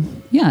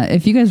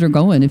if you guys are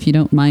going, if you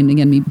don't mind,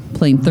 again, me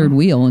playing third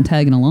wheel and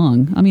tagging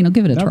along, I mean, I'll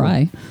give it a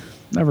try.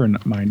 Never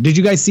mind. Did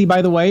you guys see,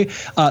 by the way,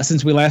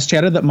 since we last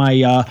chatted, that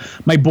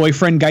my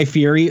boyfriend Guy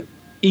Fieri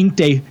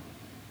inked a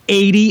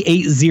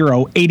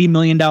 $80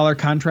 million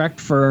contract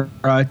for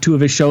 2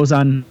 of his shows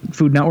on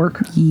Food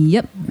Network?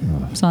 Yep,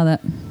 saw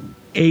that.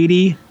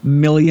 $80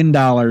 million.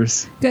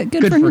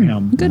 Good for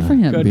him. Good for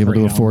him. Be able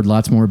to afford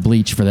lots more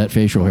bleach for that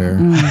facial hair.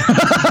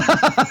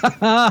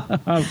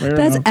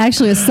 That's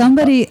actually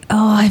somebody.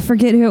 Oh, I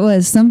forget who it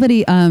was.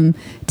 Somebody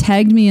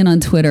tagged me in on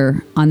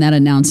Twitter on that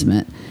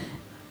announcement,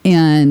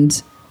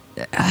 and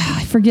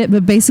I forget.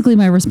 But basically,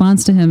 my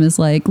response to him is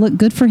like, "Look,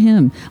 good for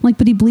him." I'm like,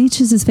 but he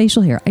bleaches his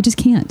facial hair. I just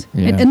can't,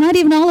 and not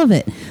even all of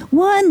it.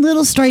 One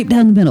little stripe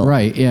down the middle.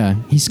 Right? Yeah,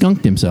 he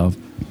skunked himself.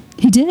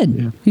 He did.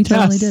 Yeah. He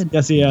totally did.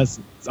 Yes, he has.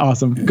 It's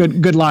awesome.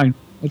 Good line.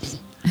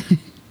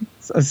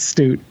 It's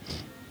astute.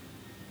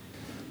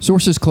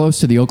 Sources close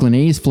to the Oakland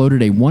A's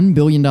floated a $1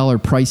 billion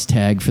price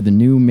tag for the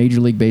new Major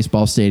League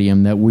Baseball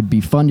stadium that would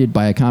be funded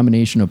by a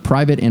combination of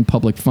private and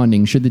public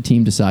funding should the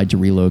team decide to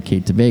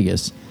relocate to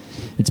Vegas.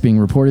 It's being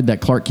reported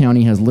that Clark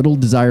County has little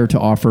desire to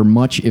offer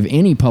much, if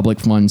any, public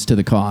funds to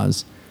the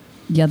cause.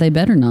 Yeah, they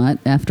better not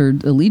after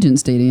Allegiant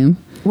Stadium.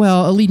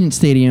 Well, Allegiant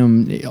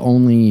Stadium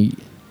only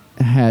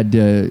had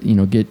to,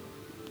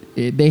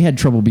 they had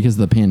trouble because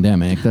of the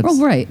pandemic. That's,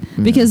 right.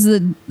 Yeah. Because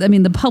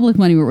the public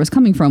money where it was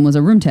coming from was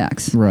a room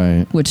tax.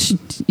 Right. Which,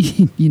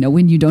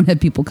 when you don't have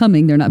people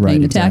coming, they're not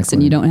paying the tax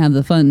and you don't have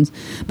the funds.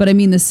 But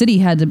the city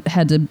had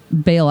to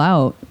bail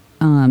out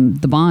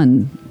the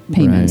bond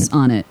payments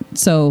on it.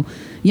 So,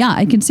 yeah,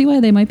 I can see why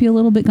they might be a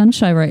little bit gun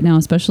shy right now,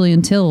 especially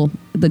until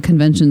the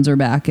conventions are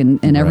back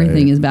and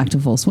everything is back to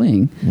full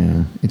swing.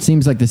 Yeah. It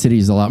seems like the city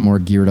is a lot more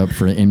geared up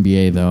for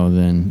NBA, though,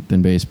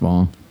 than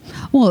baseball.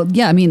 Well,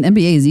 yeah,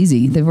 NBA is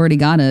easy. They've already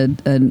got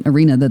an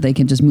arena that they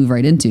can just move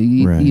right into.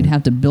 You'd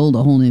have to build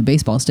a whole new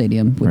baseball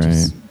stadium, which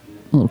is a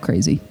little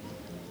crazy.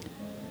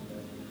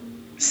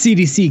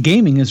 CDC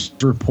Gaming is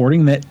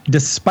reporting that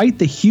despite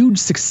the huge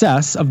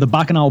success of the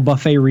Bacchanal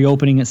Buffet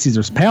reopening at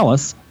Caesars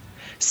Palace,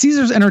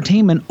 Caesars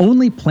Entertainment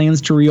only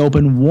plans to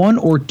reopen 1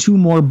 or 2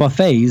 more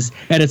buffets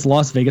at its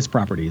Las Vegas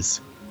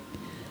properties.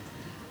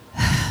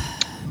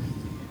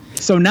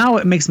 So now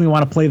it makes me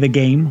want to play the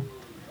game.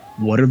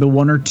 What are the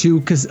 1 or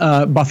 2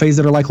 buffets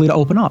that are likely to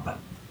open up?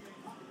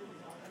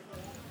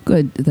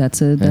 Good.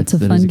 That's a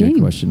fun game.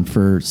 Good question.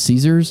 For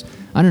Caesars,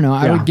 I don't know.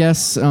 I would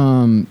guess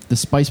the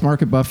Spice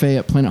Market Buffet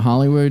at Planet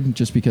Hollywood,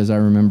 just because I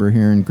remember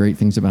hearing great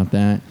things about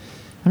that.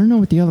 I don't know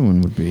what the other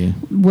one would be.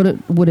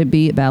 Would it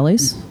be at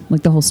Bally's?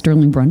 Like the whole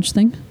Sterling Brunch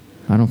thing?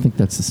 I don't think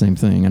that's the same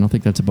thing. I don't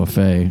think that's a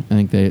buffet.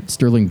 I think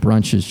Sterling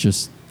Brunch is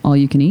just... all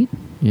you can eat?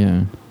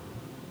 Yeah.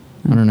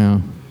 I don't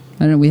know.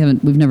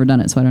 We've never done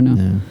it, so I don't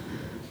know.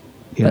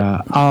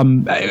 Yeah.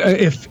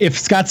 If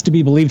Scott's to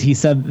be believed, he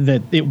said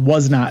that it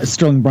was not,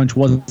 Sterling Brunch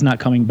was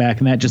not coming back,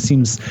 and that just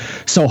seems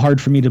so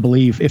hard for me to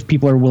believe. If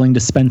people are willing to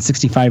spend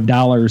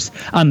 $65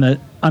 on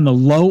the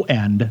low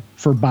end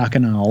for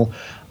Bacchanal,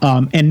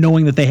 and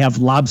knowing that they have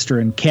lobster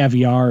and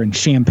caviar and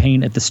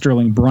champagne at the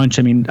Sterling Brunch.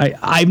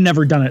 I've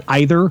never done it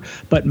either,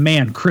 but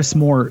man, Chris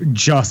Moore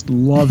just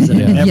loves it.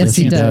 Yes,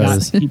 he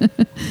does.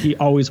 He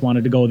always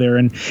wanted to go there,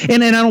 and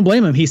I don't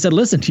blame him. He said,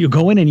 "Listen, you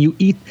go in and you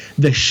eat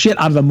the shit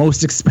out of the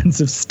most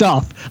expensive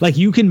stuff. Like,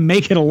 you can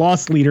make it a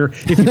loss leader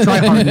if you try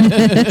hard and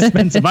eat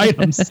expensive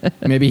items."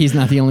 Maybe he's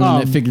not the only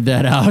one that figured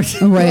that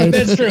out. Right.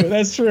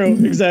 That's true.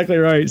 Exactly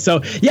right.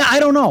 So yeah, I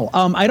don't know.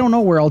 I don't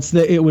know where else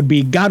it would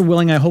be. God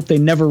willing, I hope they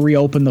never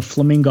reopen the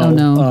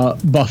Flamingo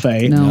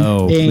buffet.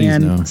 No,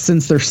 and no.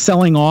 Since they're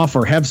selling off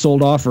or have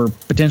sold off or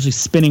potentially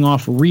spinning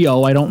off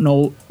Rio, I don't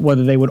know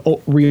whether they would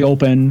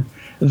reopen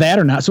that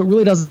or not. So it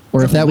really doesn't.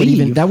 Or if that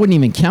wouldn't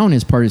even count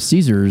as part of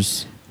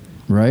Caesars,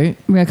 right?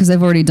 Yeah, because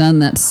they've already done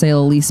that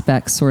sale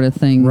leaseback sort of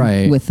thing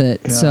with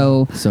it. Yeah.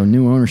 So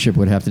new ownership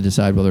would have to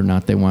decide whether or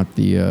not they want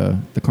the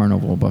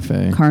Carnival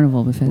Buffet.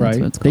 Carnival Buffet, that's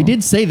what it's called. They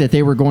did say that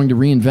they were going to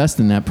reinvest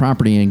in that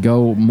property and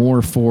go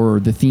more for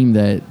the theme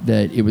that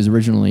it was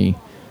originally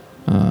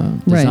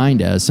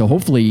designed as. So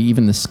hopefully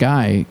even the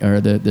sky, or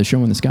the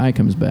show in the sky,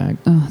 comes back.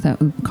 Oh, that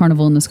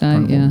Carnival in the Sky.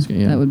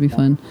 That would be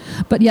fun.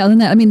 But yeah,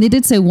 they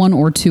did say 1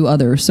 or 2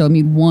 others. So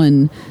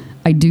one,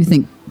 I do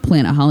think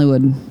Planet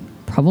Hollywood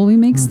probably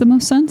makes the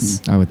most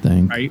sense. I would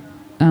think. Right.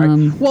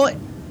 Well,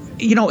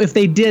 if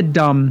they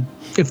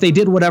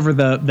did whatever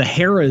the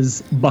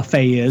Harrah's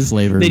buffet is,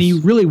 Flavors. then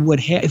you really would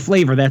have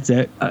flavor. That's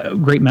it.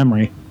 Great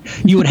memory.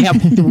 You would have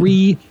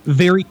 3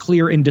 very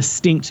clear and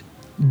distinct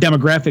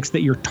demographics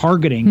that you're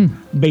targeting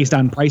based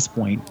on price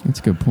point. That's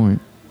a good point.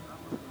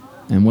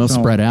 And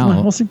spread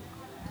out. We'll see.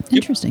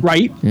 Interesting.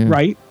 Right. Yeah.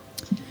 Right.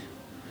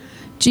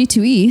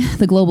 G2E,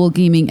 the Global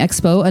Gaming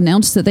Expo,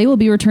 announced that they will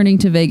be returning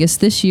to Vegas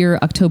this year,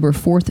 October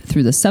 4th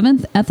through the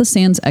 7th at the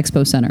Sands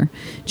Expo Center.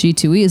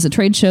 G2E is a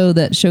trade show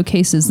that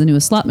showcases the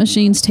newest slot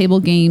machines, table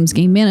games,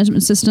 game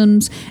management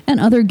systems, and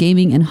other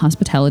gaming and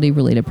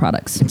hospitality-related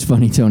products. It's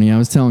funny, Tony. I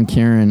was telling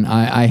Karen,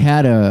 I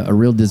had a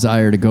real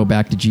desire to go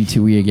back to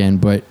G2E again,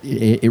 but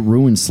it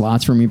ruined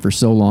slots for me for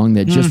so long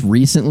that just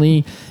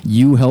recently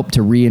you helped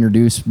to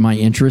reintroduce my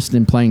interest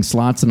in playing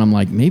slots, and I'm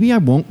like, maybe I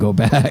won't go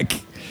back.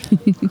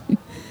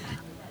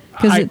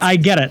 I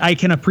get it. I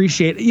can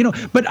appreciate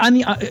it, but on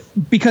the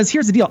because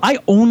here's the deal. I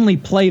only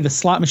play the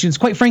slot machines.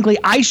 Quite frankly,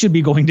 I should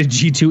be going to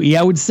G2E.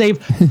 I would save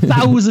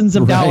thousands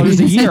of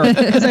dollars a year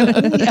because I'm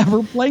only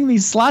ever playing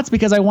these slots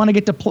because I want to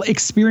get to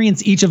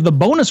experience each of the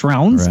bonus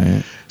rounds.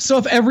 Right. So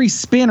if every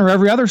spin or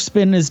every other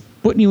spin is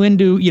putting you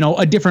into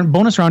a different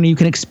bonus round and you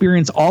can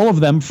experience all of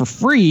them for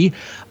free,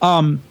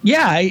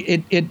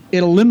 it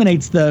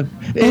eliminates the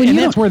and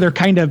that's where they're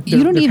kind of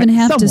you don't even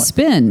have to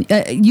spin.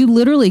 You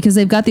literally, because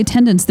they've got the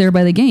attendants there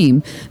by the game,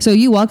 so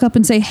you walk up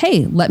and say,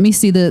 hey, let me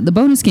see the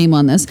bonus game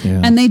on this,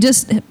 and they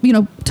just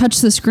touch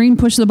the screen,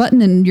 push the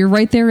button, and you're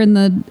right there in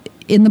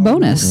the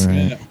bonus.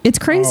 Right. It's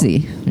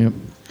crazy. Yep.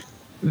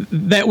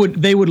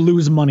 They would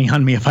lose money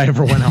on me if I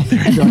ever went out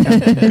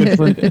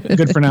there.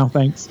 Good for now,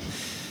 thanks.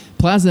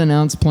 Plaza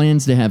announced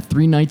plans to have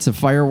 3 nights of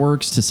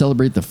fireworks to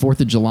celebrate the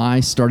 4th of July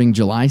starting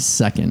July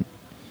 2nd.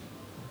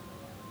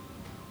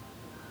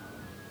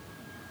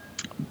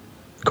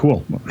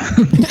 Cool.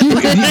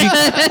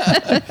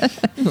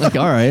 Like,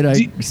 all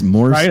right,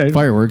 more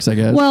fireworks, I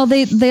guess. Well,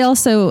 they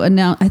also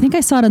announced, I think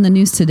I saw it on the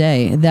news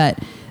today,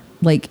 that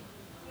like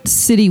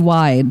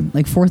citywide,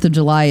 like 4th of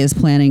July is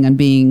planning on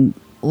being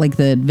like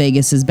the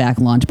Vegas's back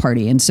launch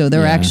party. And so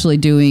they're actually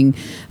doing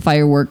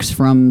fireworks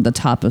from the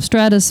top of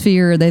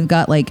Stratosphere. They've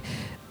got like,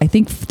 I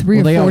think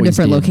 3 or 4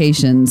 different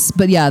locations,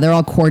 but yeah, they're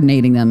all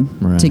coordinating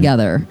them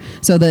together.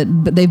 So that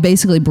they've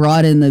basically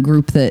brought in the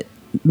group that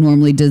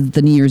normally did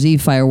the New Year's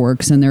Eve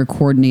fireworks, and they're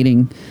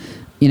coordinating,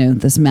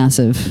 this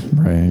massive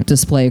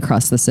display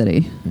across the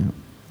city. Yeah.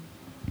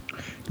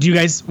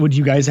 Would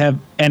you guys have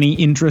any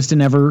interest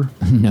in ever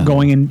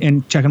going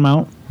and checking them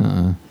out?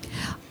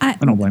 I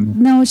don't blame you.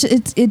 No,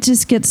 it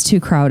just gets too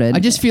crowded. I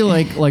just feel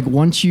like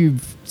once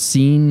you've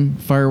seen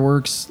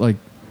fireworks, like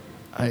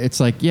it's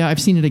like, yeah, I've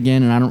seen it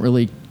again, and I don't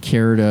really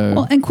care to.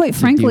 Well, and quite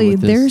frankly,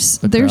 there's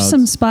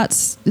some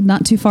spots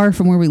not too far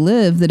from where we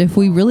live that if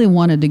we really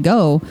wanted to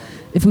go,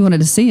 if we wanted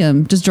to see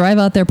them, just drive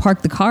out there,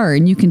 park the car,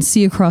 and you can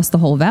see across the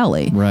whole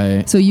valley.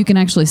 Right. So you can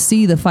actually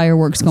see the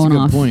fireworks going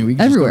off everywhere. We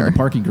can just go to the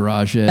parking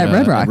garage at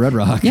Red Rock. Red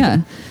Rock.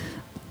 Yeah.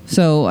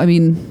 So, I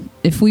mean,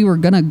 if we were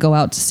going to go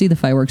out to see the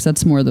fireworks,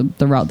 that's more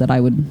the route that I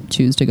would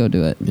choose to go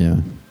do it.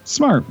 Yeah.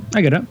 Smart.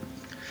 I get it.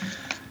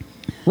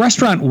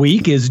 Restaurant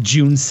Week is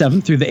June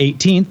 7th through the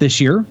 18th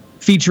this year,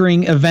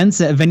 featuring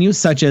events at venues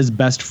such as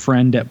Best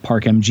Friend at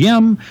Park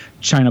MGM,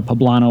 China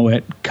Poblano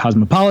at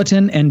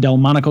Cosmopolitan, and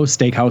Delmonico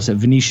Steakhouse at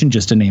Venetian,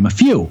 just to name a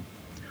few.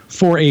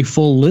 For a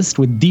full list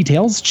with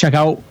details, check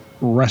out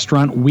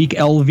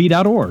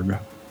restaurantweeklv.org.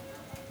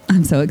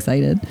 I'm so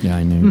excited. Yeah,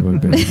 I knew it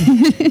would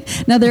be.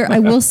 Now, I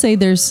will say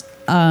there's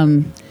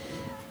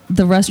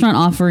the restaurant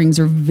offerings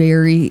are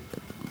very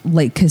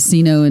like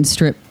casino and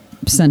strip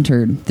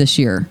centered this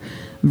year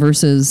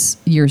versus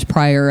years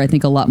prior. I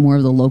think a lot more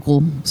of the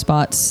local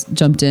spots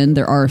jumped in.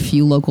 There are a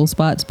few local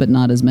spots, but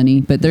not as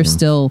many. But there's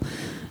still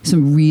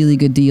some really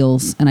good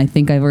deals. And I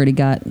think I've already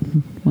got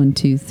 1,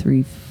 2,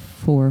 3,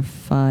 4,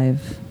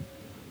 5,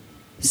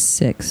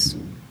 6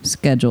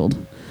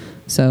 scheduled.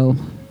 So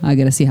I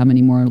got to see how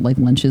many more like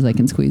lunches I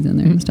can squeeze in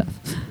there and stuff.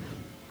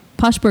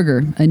 Posh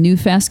Burger, a new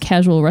fast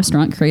casual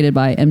restaurant created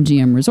by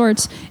MGM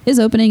Resorts, is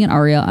opening in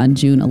Aria on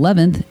June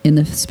 11th in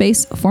the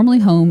space formerly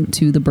home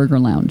to the Burger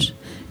Lounge.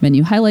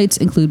 Menu highlights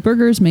include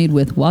burgers made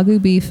with Wagyu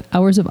beef.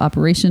 Hours of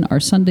operation are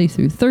Sunday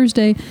through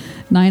Thursday,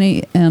 9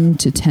 a.m.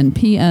 to 10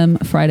 p.m.,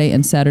 Friday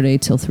and Saturday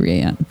till 3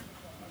 a.m.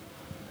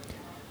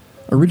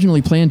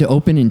 Originally planned to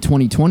open in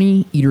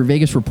 2020, Eater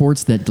Vegas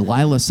reports that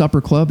Delilah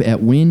Supper Club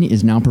at Wynn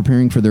is now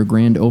preparing for their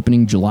grand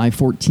opening July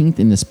 14th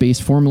in the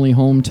space formerly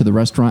home to the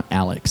restaurant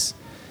Alex.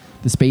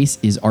 The space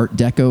is Art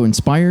Deco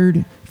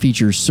inspired,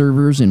 features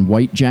servers in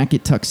white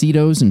jacket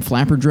tuxedos and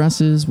flapper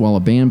dresses, while a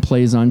band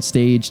plays on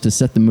stage to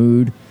set the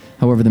mood.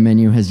 However, the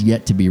menu has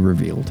yet to be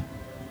revealed.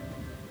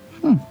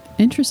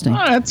 Interesting.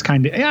 That's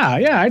kind of,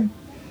 yeah.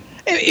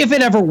 If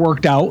it ever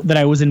worked out that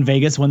I was in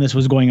Vegas when this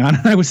was going on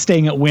and I was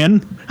staying at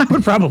Wynn, I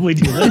would probably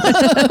do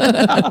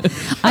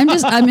this.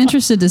 I'm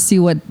interested to see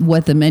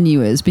what the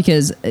menu is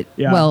because,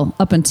 well,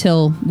 up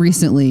until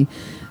recently,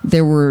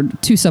 there were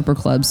 2 supper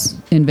clubs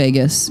in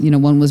Vegas.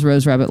 One was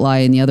Rose Rabbit Lie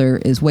and the other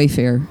is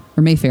Mayfair,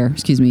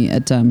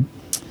 at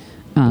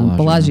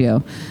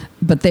Bellagio.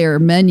 But their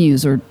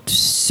menus are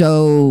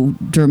so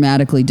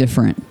dramatically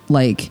different.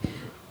 Like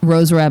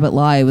Rose Rabbit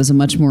Lie was a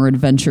much more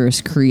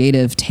adventurous,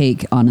 creative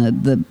take on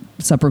the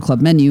supper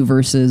club menu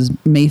versus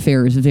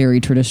Mayfair is very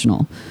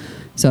traditional.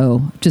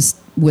 So just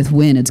with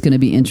Wynn, it's going to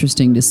be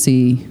interesting to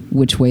see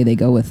which way they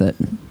go with it.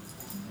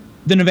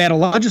 The Nevada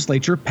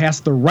legislature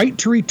passed the Right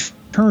to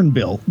Return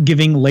bill,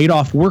 giving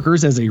laid-off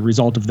workers as a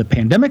result of the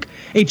pandemic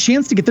a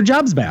chance to get their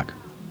jobs back.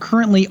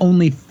 Currently,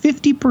 only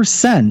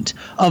 50%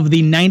 of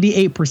the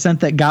 98%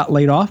 that got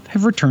laid off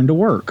have returned to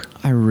work.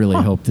 I really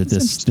hope that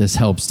this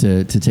helps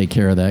to take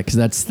care of that,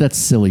 because that's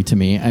silly to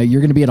me.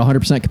 You're going to be at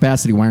 100%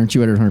 capacity. Why aren't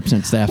you at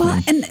 100% staffing?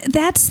 Well, and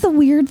that's the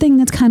weird thing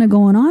that's kind of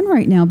going on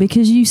right now,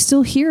 because you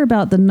still hear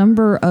about the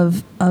number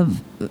of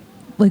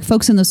like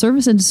folks in the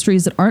service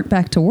industries that aren't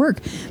back to work,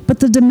 but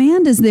the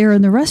demand is there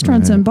in the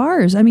restaurants and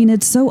bars. I mean,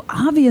 it's so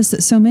obvious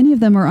that so many of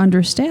them are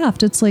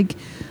understaffed. It's like,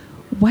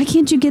 why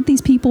can't you get these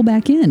people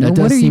back in? Or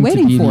what are you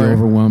waiting for? The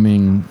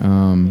overwhelming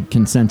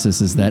consensus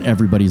is that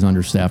everybody's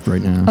understaffed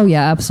right now. Oh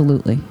yeah,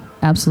 absolutely.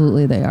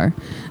 Absolutely they are.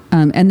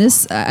 And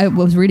this, I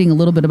was reading a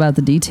little bit about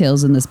the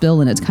details in this bill,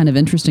 and it's kind of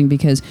interesting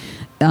because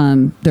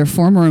their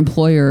former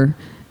employer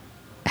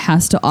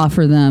has to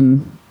offer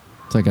them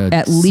it's like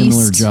a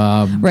similar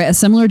job. Right, a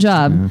similar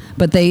job,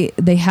 but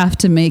they have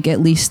to make at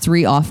least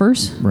 3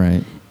 offers.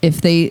 Right.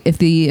 If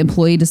the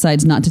employee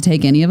decides not to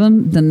take any of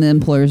them, then the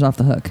employer's off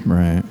the hook.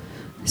 Right.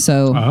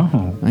 So, I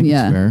think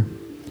it's fair.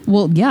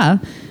 Well, yeah.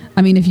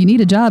 I mean, if you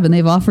need a job and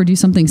they've offered you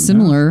something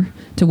similar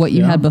to what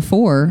you had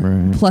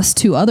before, plus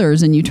 2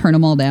 others, and you turn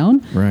them all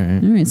down, all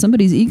right,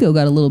 somebody's ego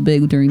got a little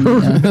big during the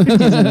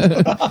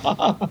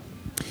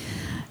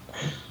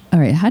All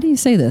right, how do you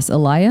say this?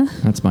 Elia?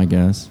 That's my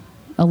guess.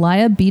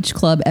 Elia Beach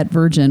Club at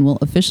Virgin will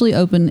officially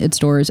open its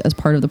doors as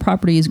part of the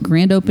property's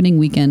grand opening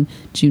weekend,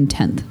 June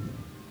 10th.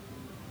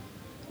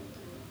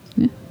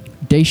 Yeah.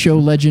 Day show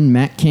legend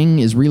Matt King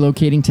is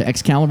relocating to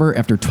Excalibur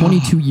after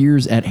 22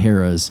 years at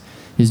Harrah's.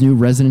 His new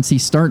residency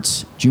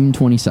starts June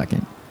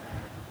 22nd.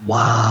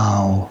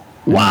 Wow.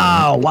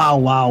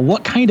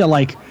 What kind of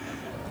like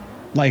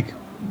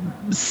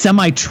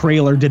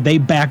semi-trailer did they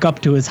back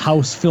up to his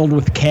house filled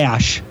with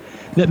cash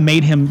that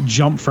made him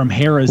jump from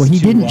Harrah's? Well, he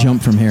didn't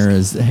jump from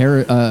Harrah's.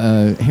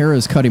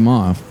 Harrah's cut him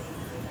off.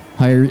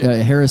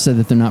 Harrah's said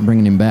that they're not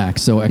bringing him back.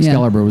 So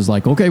Excalibur was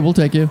like, okay, we'll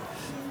take you.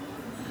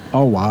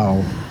 Oh,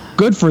 wow.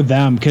 Good for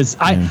them. Because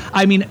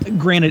I mean,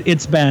 granted,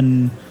 it's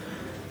been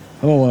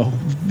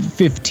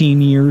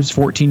 15 years,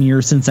 14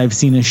 years since I've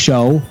seen a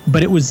show,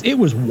 but it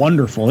was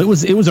wonderful. It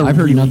was a I've heard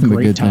really nothing but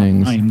great good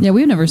time. things. Yeah,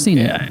 we've never seen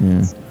it.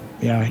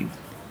 Yeah.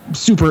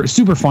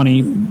 Super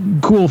funny,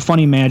 cool,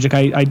 funny magic.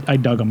 I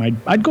dug them.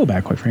 I'd go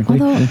back, quite frankly.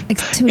 Although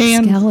to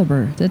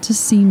Excalibur, that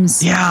just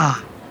seems... Yeah.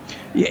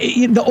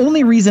 The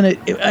only reason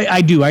I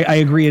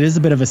agree, it is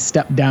a bit of a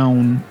step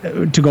down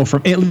to go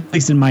from, at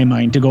least in my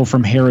mind, to go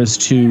from Harrah's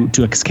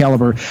to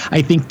Excalibur.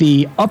 I think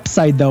the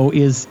upside, though,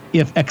 is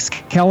if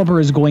Excalibur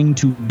is going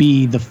to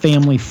be the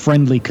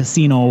family-friendly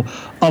casino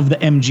of the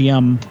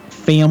MGM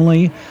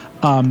family,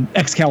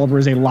 Excalibur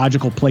is a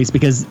logical place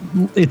because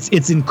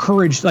it's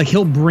encouraged. Like,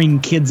 he'll bring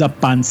kids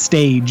up on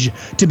stage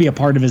to be a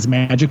part of his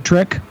magic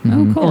trick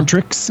or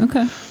tricks.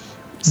 Okay.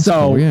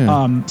 So,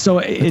 cool, so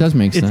it does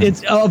make sense.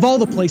 It's of all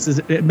the places,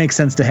 it makes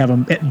sense to have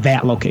him at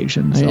that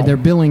location. So. They're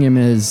billing him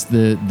as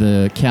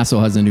the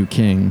castle has a new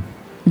king.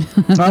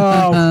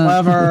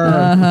 Oh,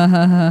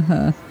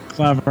 clever.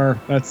 Clever.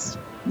 That's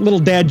a little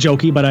dad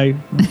jokey, but I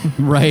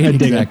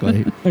dig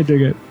exactly. it. I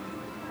dig it.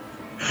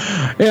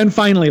 And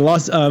finally,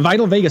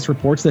 Vital Vegas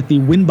reports that the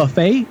Wynn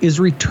Buffet is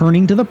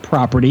returning to the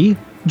property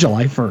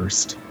July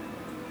 1st.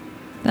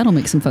 That'll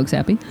make some folks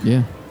happy.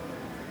 Yeah.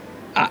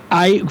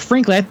 I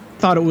frankly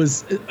thought it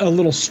was a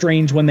little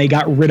strange when they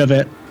got rid of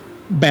it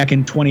back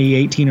in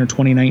 2018 or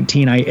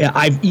 2019.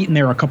 I've eaten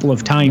there a couple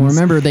of times. Well,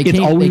 remember, they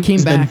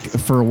came back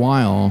for a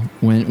while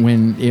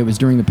when it was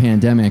during the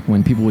pandemic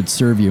when people would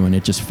serve you and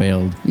it just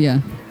failed.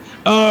 Yeah.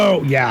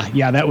 Oh,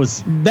 yeah.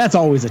 That's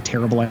always a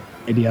terrible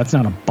idea. That's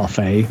not a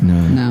buffet.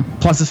 No.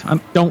 Plus,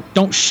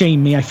 don't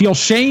shame me. I feel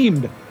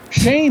shamed,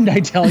 I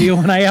tell you,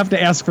 when I have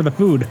to ask for the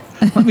food.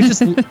 Let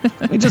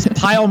me just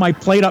pile my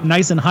plate up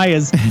nice and high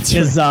as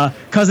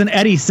cousin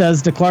Eddie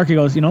says to Clark. He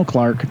goes,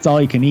 Clark, it's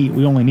all you can eat.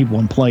 We only need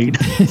one plate.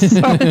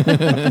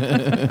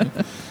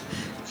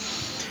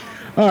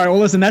 All right, well,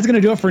 listen, that's going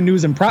to do it for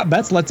news and prop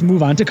bets. Let's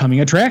move on to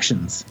coming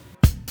attractions.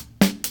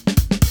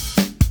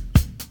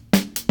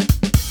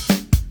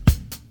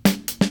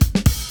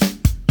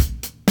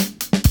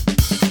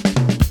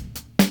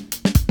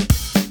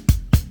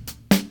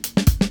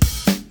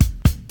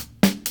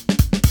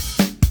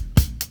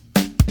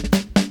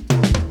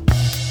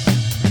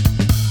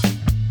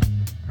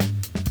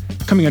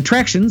 Coming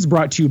attractions,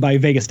 brought to you by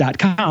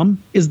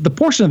Vegas.com, is the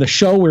portion of the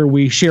show where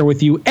we share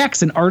with you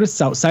acts and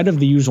artists outside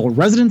of the usual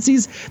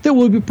residencies that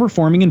will be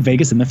performing in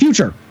Vegas in the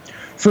future.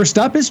 First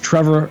up is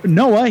Trevor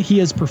Noah. He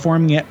is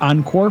performing at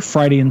Encore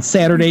Friday and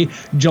Saturday,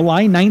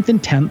 July 9th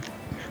and 10th.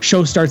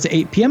 Show starts at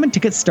 8 p.m. and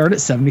tickets start at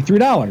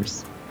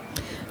 $73.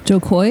 Joe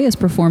Coy is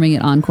performing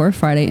at Encore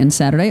Friday and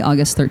Saturday,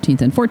 August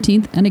 13th and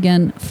 14th, and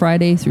again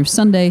Friday through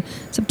Sunday,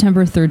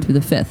 September 3rd through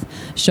the 5th.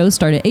 Shows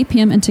start at 8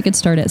 p.m. and tickets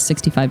start at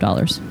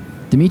 $65.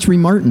 Dimitri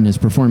Martin is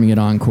performing at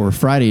Encore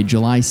Friday,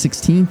 July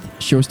 16th.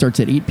 Show starts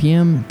at 8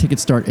 p.m.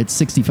 Tickets start at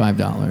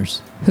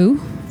 $65. Who?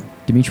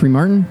 Dimitri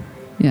Martin?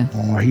 Yeah.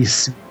 Oh, he's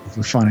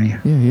super funny.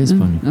 Yeah, he is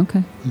funny.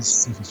 Okay. He's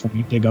super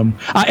funny. Dig him.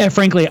 And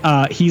frankly,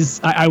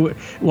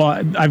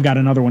 I've got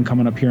another one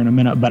coming up here in a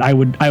minute, but I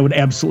would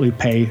absolutely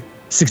pay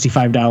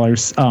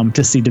 $65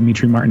 to see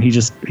Dimitri Martin. He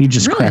just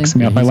really? Cracks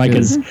me up. I like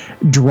his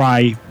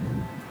dry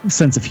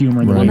sense of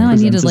humor. Well, now I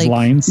need to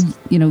lines.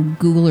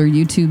 Google or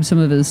YouTube some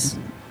of his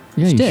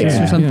sticks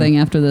or something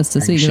after this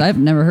to see, because I've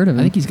never heard of him.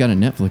 I think he's got a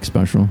Netflix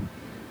special.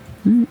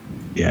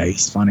 Yeah,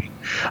 he's funny.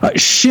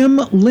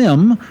 Shim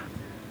Lim,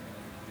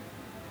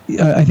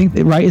 I think,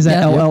 right? Is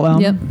that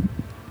LLM? Yep.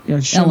 Yeah,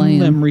 Shim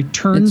Lim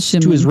returns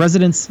to his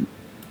residency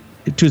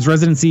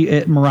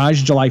at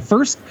Mirage July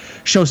 1st.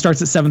 Show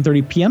starts at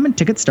 7:30 p.m. and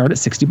tickets start at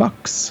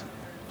 $60.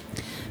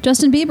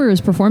 Justin Bieber is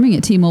performing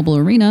at T-Mobile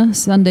Arena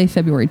Sunday,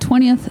 February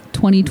 20th,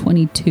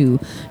 2022.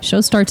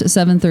 Show starts at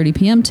 7:30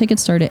 p.m.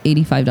 Tickets start at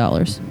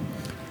 $85.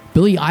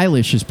 Billie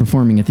Eilish is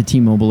performing at the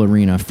T-Mobile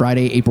Arena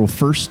Friday, April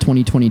 1st,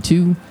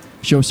 2022.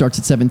 Show starts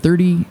at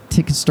 7:30.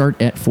 Tickets start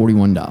at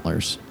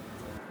 $41.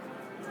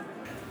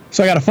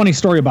 So I got a funny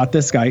story about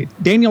this guy.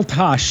 Daniel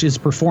Tosh is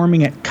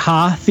performing at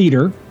Ka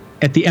Theater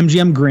at the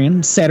MGM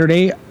Grand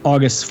Saturday,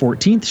 August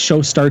 14th.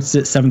 Show starts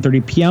at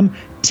 7:30 p.m.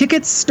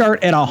 Tickets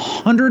start at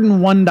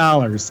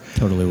 $101.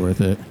 Totally worth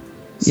it.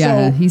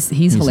 Yeah, so,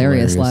 he's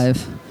hilarious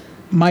live.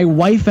 My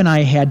wife and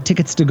I had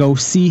tickets to go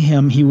see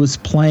him. He was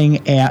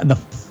playing at the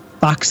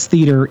Fox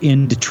Theater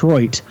in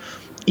Detroit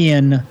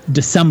in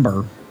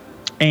December.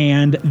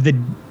 And the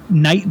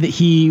night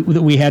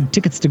that we had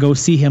tickets to go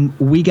see him,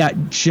 we got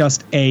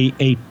just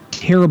a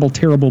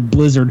terrible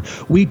blizzard.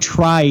 We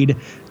tried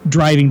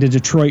driving to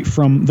Detroit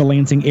from the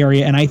Lansing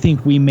area, and I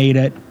think we made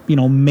it,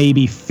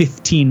 maybe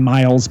 15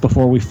 miles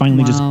before we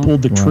finally just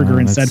pulled the trigger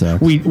and said,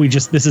 sucks. we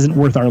just, this isn't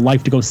worth our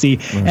life to go see.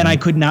 Right. And I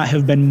could not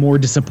have been more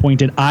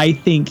disappointed. I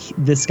think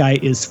this guy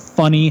is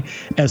funny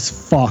as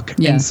fuck.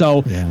 Yeah. And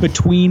so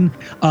between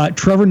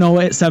Trevor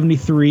Noah at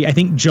 73, I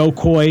think Joe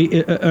Coy,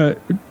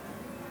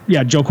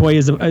 Joe Coy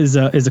is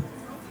a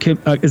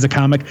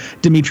comic.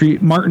 Dimitri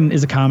Martin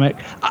is a comic.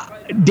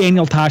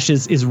 Daniel Tosh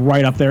is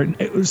right up there.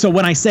 So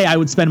when I say I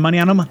would spend money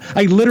on him,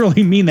 I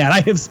literally mean that. I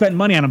have spent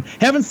money on him.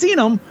 Haven't seen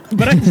him,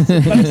 but I've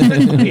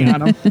spent money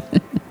on him.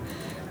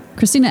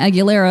 Christina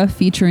Aguilera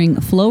featuring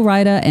Flo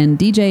Rida and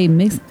DJ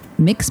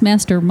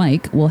Mixmaster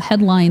Mike will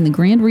headline the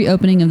grand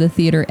reopening of the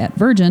theater at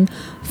Virgin,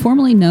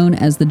 formerly known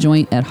as The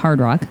Joint at Hard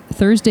Rock,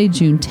 Thursday,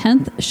 June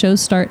 10th.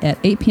 Shows start at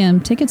 8 p.m.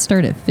 Tickets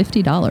start at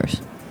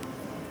 $50.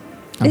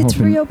 It's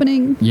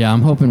reopening. Yeah,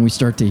 I'm hoping we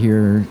start to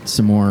hear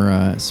some more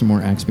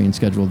acts being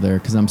scheduled there,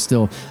 because I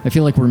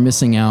feel like we're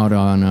missing out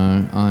on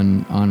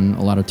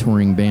a lot of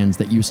touring bands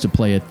that used to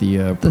play at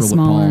the Pearl of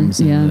Palms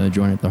and the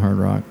Joint at the Hard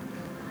Rock.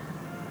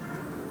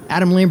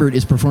 Adam Lambert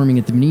is performing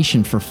at the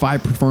Venetian for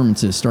 5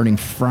 performances starting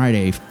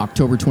Friday,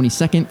 October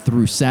 22nd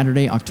through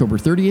Saturday, October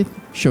 30th.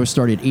 Shows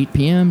start at 8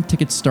 p.m.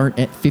 Tickets start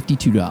at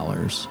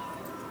 $52.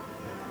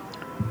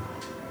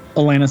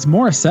 Alanis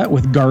Morissette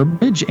with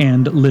Garbage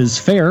and Liz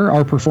Phair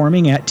are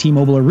performing at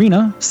T-Mobile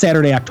Arena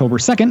Saturday, October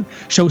 2nd.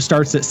 Show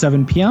starts at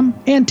 7 p.m.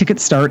 and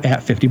tickets start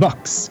at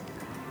 $50.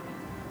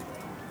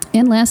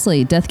 And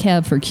lastly, Death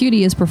Cab for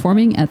Cutie is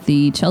performing at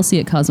the Chelsea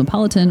at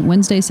Cosmopolitan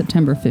Wednesday,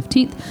 September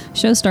 15th.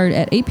 Show start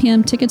at 8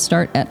 p.m. Tickets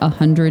start at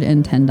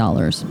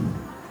 $110.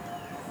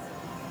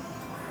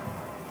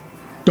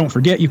 Don't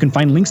forget, you can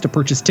find links to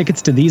purchase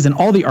tickets to these and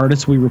all the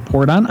artists we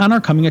report on our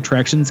coming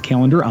attractions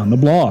calendar on the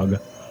blog.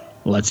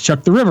 Let's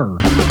check the river.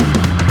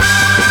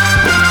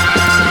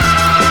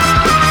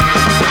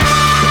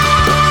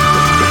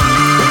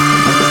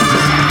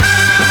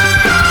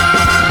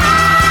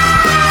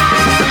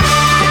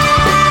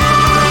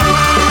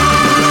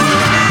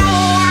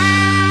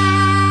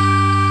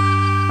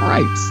 All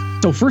right.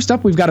 So first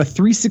up, we've got a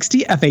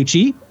 360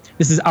 FHE.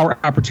 This is our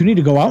opportunity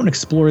to go out and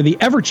explore the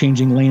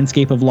ever-changing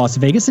landscape of Las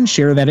Vegas and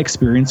share that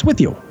experience with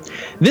you.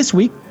 This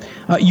week,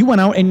 you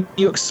went out and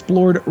you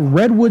explored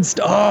Redwood.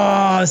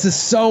 This is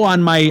so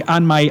on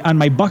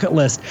my bucket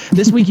list.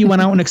 This week you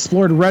went out and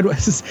explored Redwood.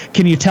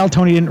 Can you tell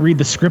Tony didn't read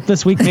the script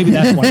this week? Maybe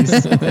that's why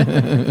he's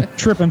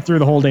tripping through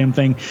the whole damn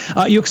thing.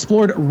 You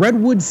explored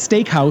Redwood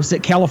Steakhouse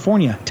at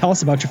California. Tell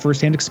us about your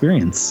firsthand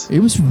experience. It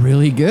was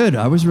really good.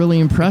 I was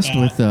really impressed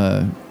with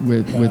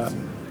what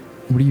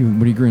are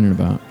you grinning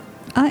about?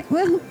 I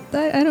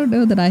don't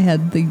know that I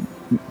had the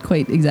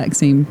quite exact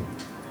same.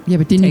 Yeah,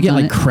 but didn't you get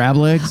like crab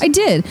legs? I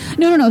did.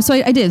 No. So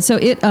I did. So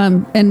it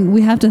and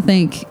we have to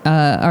thank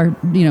our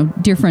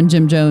dear friend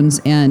Jim Jones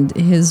and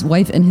his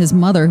wife and his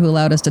mother who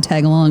allowed us to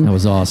tag along. That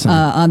was awesome.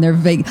 On their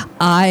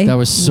that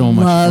was so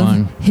much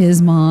fun.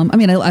 His mom. I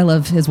mean, I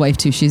love his wife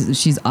too.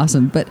 She's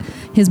awesome. But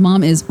his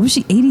mom was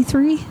she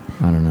 83? I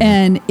don't know.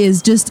 And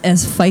is just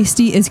as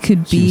feisty as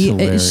could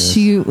be.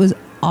 She was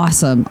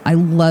awesome. I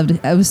loved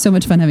it. It was so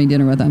much fun having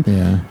dinner with them.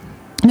 Yeah.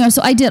 No,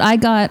 so I did. I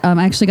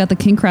actually got the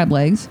king crab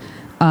legs.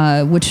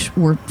 Which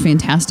were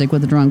fantastic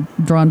with the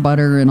drawn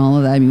butter and all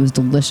of that. I mean, it was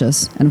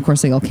delicious. And of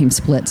course, they all came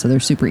split, so they're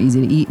super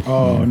easy to eat.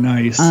 Oh,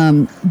 nice.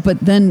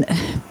 But then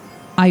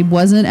I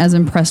wasn't as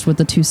impressed with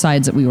the 2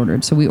 sides that we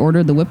ordered. So we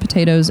ordered the whipped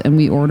potatoes and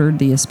we ordered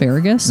the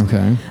asparagus.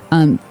 Okay.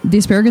 The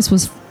asparagus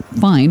was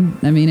fine.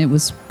 I mean, it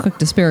was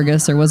cooked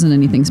asparagus. There wasn't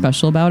anything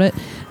special about it.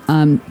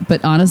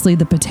 But honestly,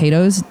 the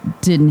potatoes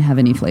didn't have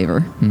any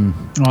flavor.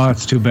 Oh,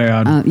 that's too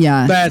bad.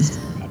 Yeah.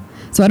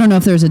 So I don't know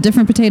if there's a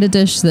different potato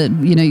dish that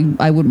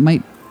I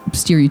might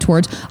steer you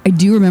towards. I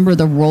do remember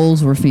the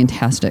rolls were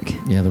fantastic.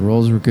 Yeah, the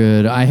rolls were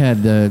good. I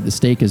had the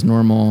steak as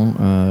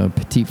normal,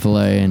 petite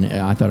filet, and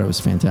I thought it was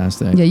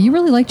fantastic. Yeah, you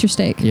really liked your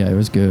steak. Yeah, it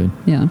was good.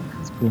 Yeah,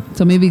 that's cool.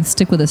 So maybe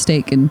stick with a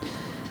steak and.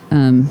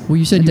 Well,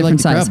 you said you liked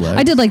the crab legs.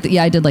 I did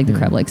like the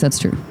crab legs. That's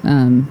true.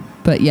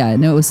 But yeah,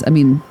 no, it was. I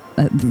mean,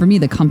 for me,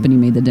 the company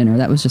made the dinner.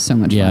 That was just so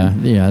much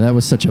fun. Yeah, that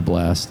was such a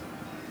blast.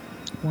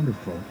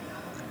 Wonderful.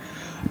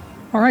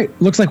 All right.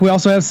 Looks like we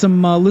also have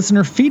some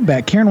listener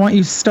feedback. Karen, why don't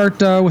you start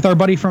with our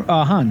buddy from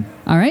Han?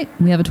 All right.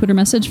 We have a Twitter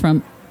message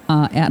from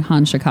at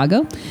Han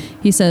Chicago.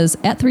 He says,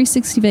 at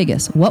 360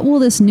 Vegas, what will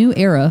this new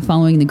era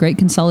following the great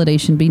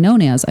consolidation be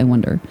known as, I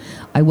wonder?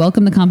 I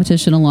welcome the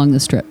competition along the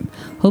strip.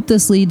 Hope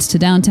this leads to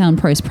downtown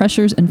price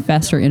pressures and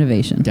faster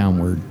innovation.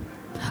 Downward.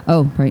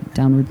 Oh, right.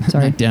 Downward.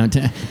 Sorry.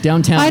 Downtown.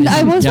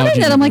 I was wondering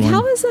that. I'm like,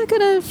 how is that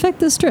going to affect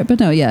the strip? But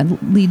no, yeah,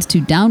 leads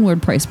to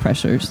downward price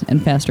pressures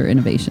and faster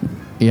innovation.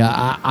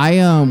 Yeah,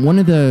 I one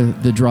of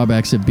the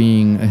drawbacks of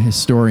being a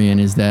historian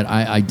is that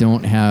I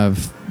don't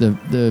have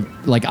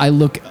I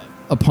look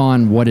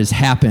upon what has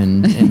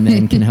happened and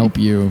then can help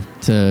you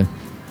to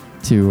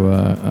to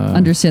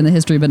understand the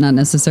history, but not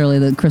necessarily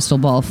the crystal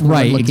ball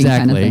forward looking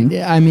kind of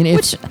thing. I mean,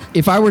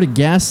 if I were to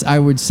guess, I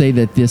would say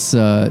that this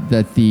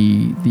that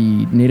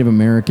the Native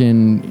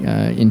American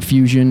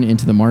infusion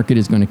into the market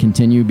is going to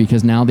continue,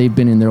 because now they've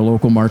been in their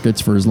local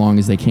markets for as long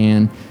as they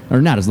can,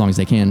 or not as long as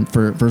they can,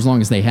 for as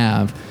long as they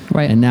have,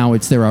 right? And now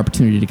it's their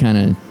opportunity to kind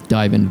of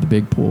dive into the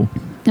big pool.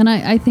 And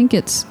I think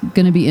it's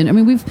going to be. I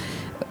mean,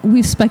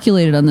 we've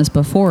speculated on this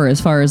before,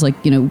 as far as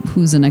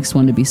who's the next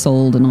one to be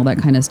sold and all that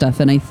kind of stuff.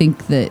 And I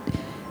think that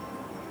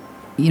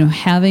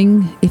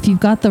if you've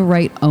got the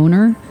right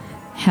owner,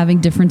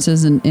 having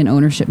differences in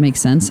ownership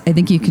makes sense. I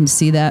think you can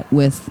see that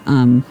with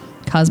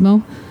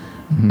Cosmo.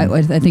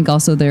 Mm-hmm. I think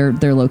also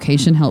their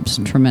location helps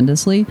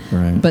tremendously.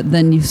 Right. But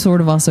then you've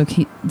sort of also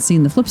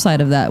seen the flip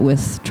side of that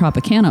with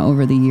Tropicana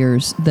over the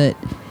years, that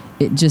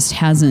it just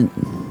hasn't.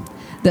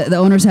 The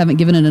owners haven't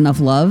given it enough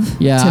love.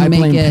 Yeah, to I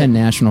make blame it, Penn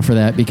National for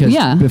that, because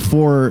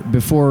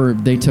before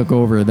they took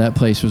over, that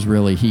place was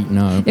really heating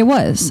up. It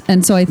was.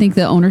 And so I think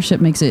the ownership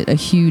makes it a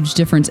huge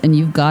difference. And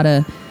you've got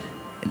to,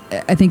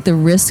 I think the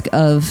risk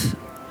of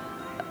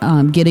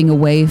getting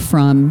away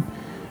from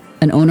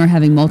an owner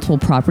having multiple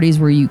properties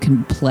where you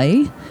can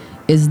play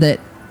is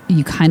that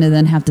you kind of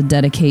then have to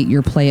dedicate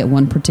your play at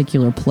one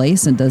particular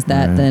place. And does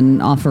that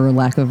then offer a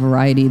lack of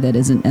variety that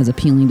isn't as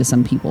appealing to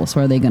some people?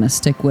 So are they going to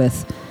stick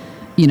with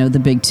the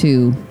big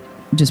two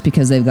just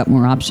because they've got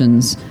more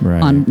options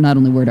on not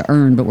only where to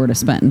earn, but where to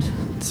spend?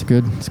 It's a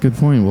good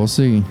point. We'll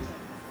see.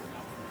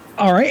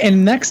 All right.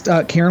 And next,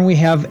 Karen, we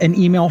have an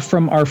email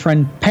from our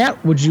friend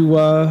Pat. Would you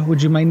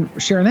mind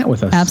sharing that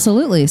with us?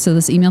 Absolutely. So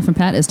this email from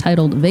Pat is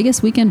titled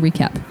Vegas Weekend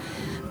Recap.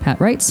 Pat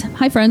writes,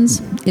 "Hi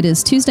friends, it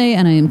is Tuesday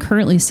and I am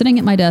currently sitting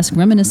at my desk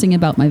reminiscing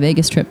about my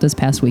Vegas trip this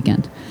past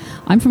weekend.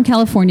 I'm from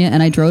California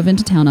and I drove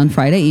into town on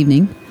Friday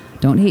evening.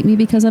 Don't hate me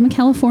because I'm a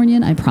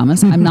Californian. I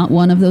promise I'm not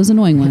one of those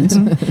annoying ones.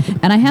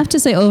 And I have to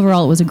say,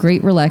 overall, it was a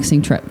great,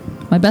 relaxing trip.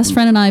 My best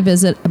friend and I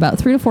visit about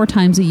 3 to 4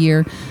 times a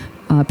year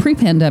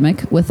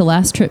pre-pandemic, with the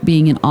last trip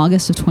being in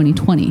August of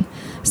 2020.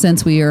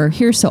 Since we are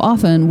here so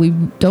often, we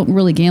don't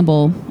really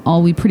gamble.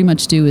 All we pretty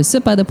much do is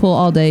sit by the pool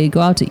all day, go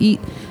out to eat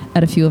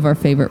at a few of our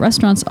favorite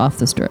restaurants off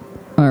the strip.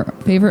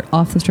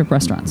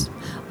 Restaurants.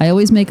 I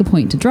always make a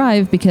point to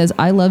drive because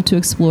I love to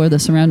explore the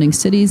surrounding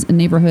cities and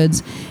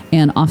neighborhoods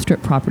and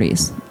off-strip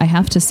properties. I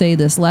have to say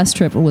this last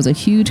trip was a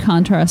huge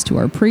contrast to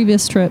our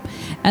previous trip,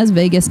 as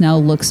Vegas now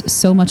looks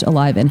so much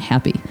alive and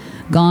happy.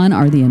 Gone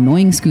are the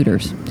annoying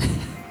scooters.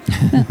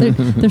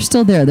 They're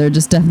still there. They're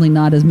just definitely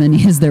not as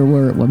many as there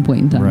were at one point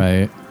in time.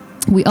 Right.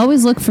 We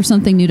always look for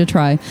something new to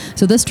try.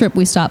 So this trip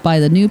we stopped by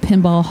the new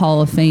Pinball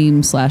Hall of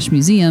Fame /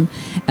 museum,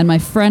 and my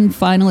friend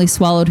finally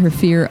swallowed her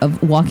fear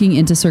of walking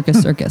into Circus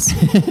Circus.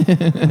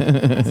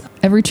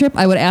 Every trip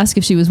I would ask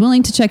if she was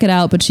willing to check it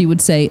out, but she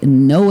would say,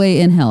 no way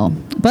in hell.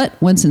 But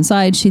once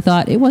inside, she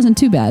thought it wasn't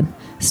too bad.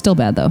 Still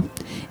bad though.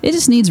 It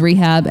just needs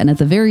rehab and at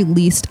the very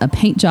least a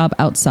paint job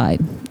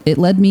outside. It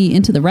led me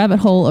into the rabbit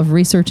hole of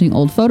researching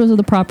old photos of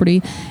the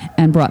property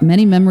and brought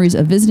many memories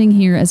of visiting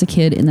here as a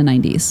kid in the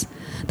 90s.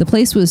 The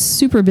place was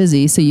super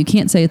busy, so you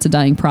can't say it's a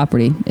dying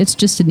property. It's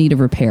just in need of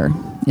repair.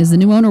 Is the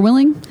new owner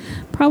willing?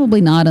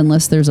 Probably not,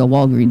 unless there's a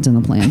Walgreens in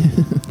the plan.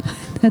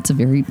 That's a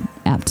very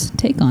apt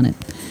take on it.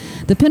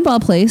 The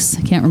pinball place,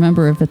 I can't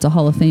remember if it's a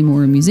Hall of Fame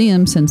or a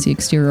museum since the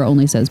exterior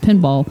only says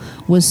pinball,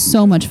 was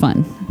so much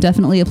fun.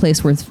 Definitely a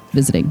place worth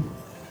visiting.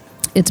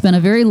 I've been a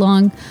very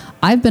long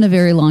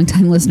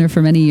time listener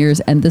for many years,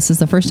 and this is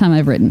the first time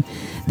I've written.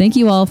 Thank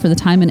you all for the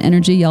time and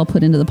energy y'all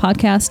put into the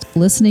podcast.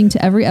 Listening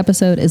to every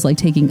episode is like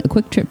taking a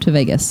quick trip to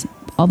Vegas.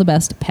 All the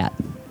best, Pat.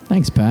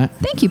 Thanks, Pat.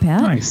 Thank you,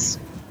 Pat. Nice.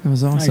 That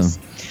was awesome. Nice.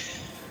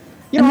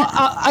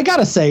 I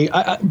gotta say,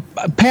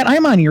 Pat,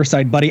 I'm on your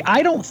side, buddy.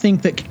 I don't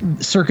think that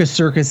Circus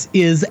Circus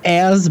is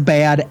as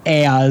bad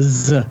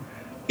as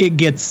it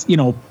gets,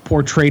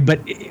 portrayed,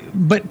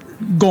 but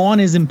gone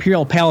is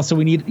Imperial Palace. So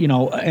we need, and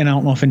I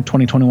don't know if in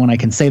 2021 I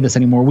can say this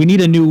anymore. We need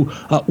a new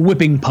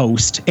whipping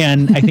post,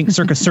 and I think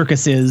Circus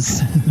Circus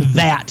is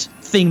that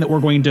thing that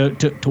we're going to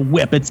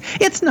whip.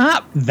 It's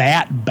not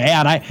that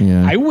bad.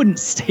 I wouldn't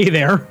stay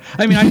there.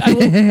 I mean,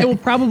 I will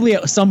probably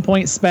at some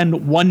point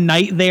spend one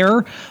night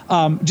there,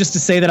 just to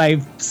say that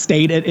I've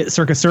stayed at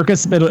Circus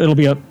Circus. But it'll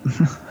be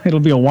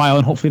a while,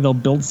 and hopefully they'll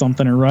build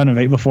something or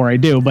renovate before I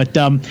do. But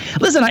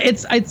listen,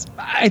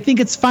 I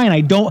think it's fine.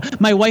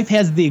 My wife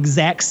has the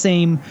exact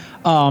same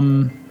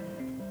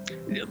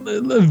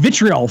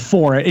vitriol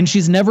for it, and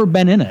she's never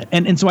been in it,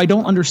 and so I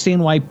don't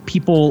understand why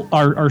people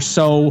are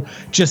so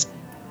just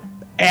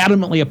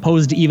adamantly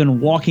opposed to even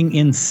walking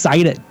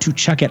inside it to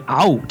check it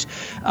out.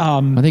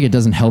 I think it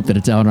doesn't help that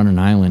it's out on an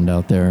island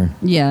out there.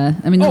 Yeah,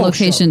 I mean the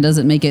location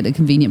doesn't make it a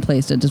convenient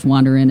place to just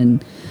wander in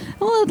and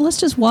let's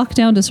just walk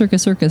down to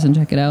Circus Circus and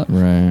check it out.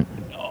 Right.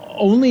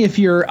 Only if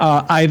you're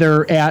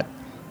either at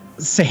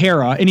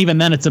Sahara, and even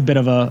then it's a bit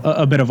of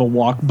a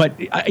walk. But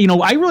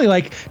I really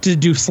like to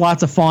do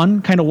Slots of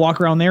Fun, kind of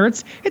walk around there.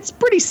 It's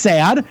pretty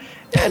sad,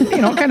 and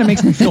it kind of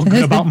makes me feel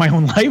good about my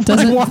own life when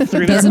I walk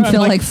through there. Doesn't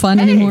feel like fun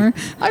anymore.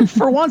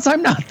 For once,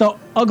 I'm not the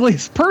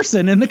ugliest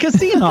person in the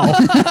casino.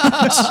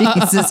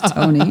 Jesus,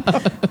 Tony.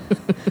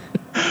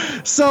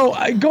 So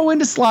go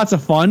into Slots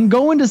of Fun,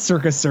 go into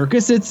Circus.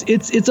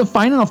 It's a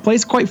fine enough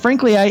place. Quite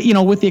frankly,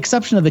 with the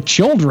exception of the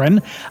children,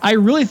 I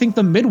really think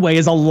the Midway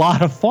is a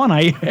lot of fun.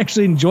 I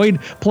actually enjoyed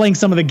playing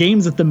some of the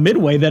games at the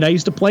Midway that I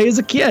used to play as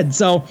a kid.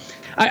 So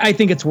I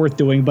think it's worth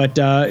doing, but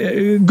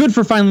good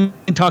for finally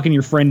talking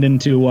your friend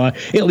into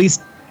at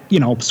least,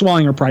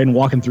 swallowing her pride and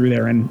walking through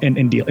there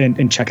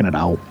and checking it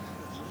out.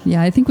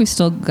 Yeah, I think we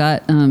still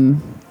got,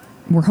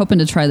 we're hoping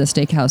to try the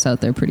steakhouse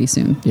out there pretty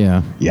soon.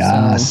 Yeah.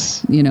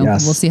 Yes. So,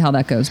 yes. We'll see how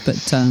that goes.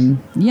 But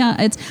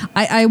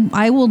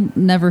I will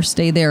never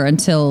stay there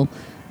until,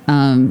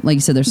 like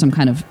you said, there's some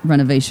kind of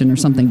renovation or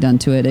something done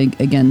to it.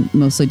 Again,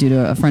 mostly due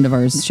to a friend of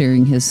ours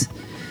sharing his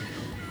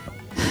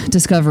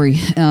Discovery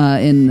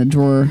in the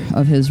drawer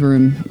of his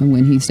room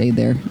when he stayed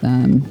there.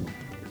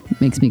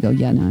 Makes me go,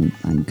 yeah, no,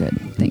 I'm good.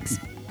 Thanks.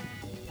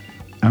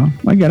 Oh,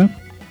 I get it.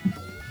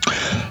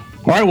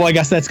 All right, well, I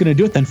guess that's going to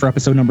do it then for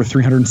episode number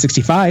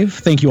 365.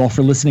 Thank you all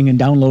for listening and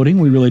downloading.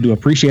 We really do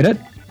appreciate it.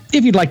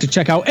 If you'd like to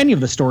check out any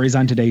of the stories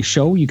on today's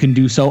show, you can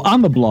do so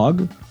on the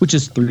blog, which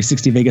is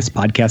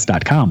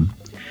 360vegaspodcast.com.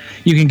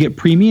 You can get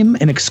premium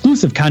and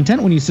exclusive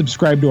content when you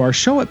subscribe to our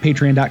show at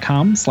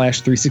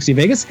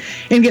patreon.com/360vegas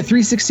and get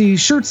 360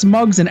 shirts,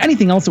 mugs, and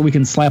anything else that we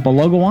can slap a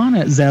logo on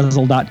at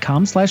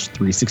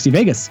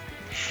zazzle.com/360vegas.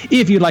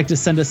 If you'd like to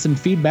send us some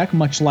feedback,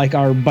 much like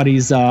our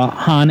buddies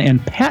Han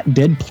and Pat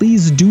did,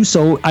 please do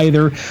so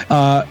either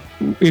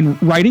in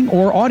writing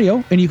or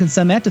audio, and you can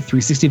send that to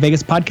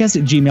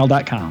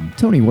 360vegaspodcast@gmail.com.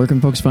 Tony, where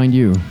can folks find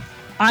you?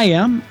 I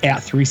am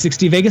at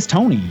 360vegas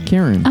Tony.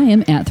 Karen. I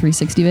am at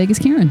 360vegas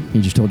Karen.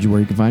 He just told you where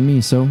you can find me,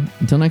 so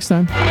until next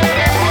time.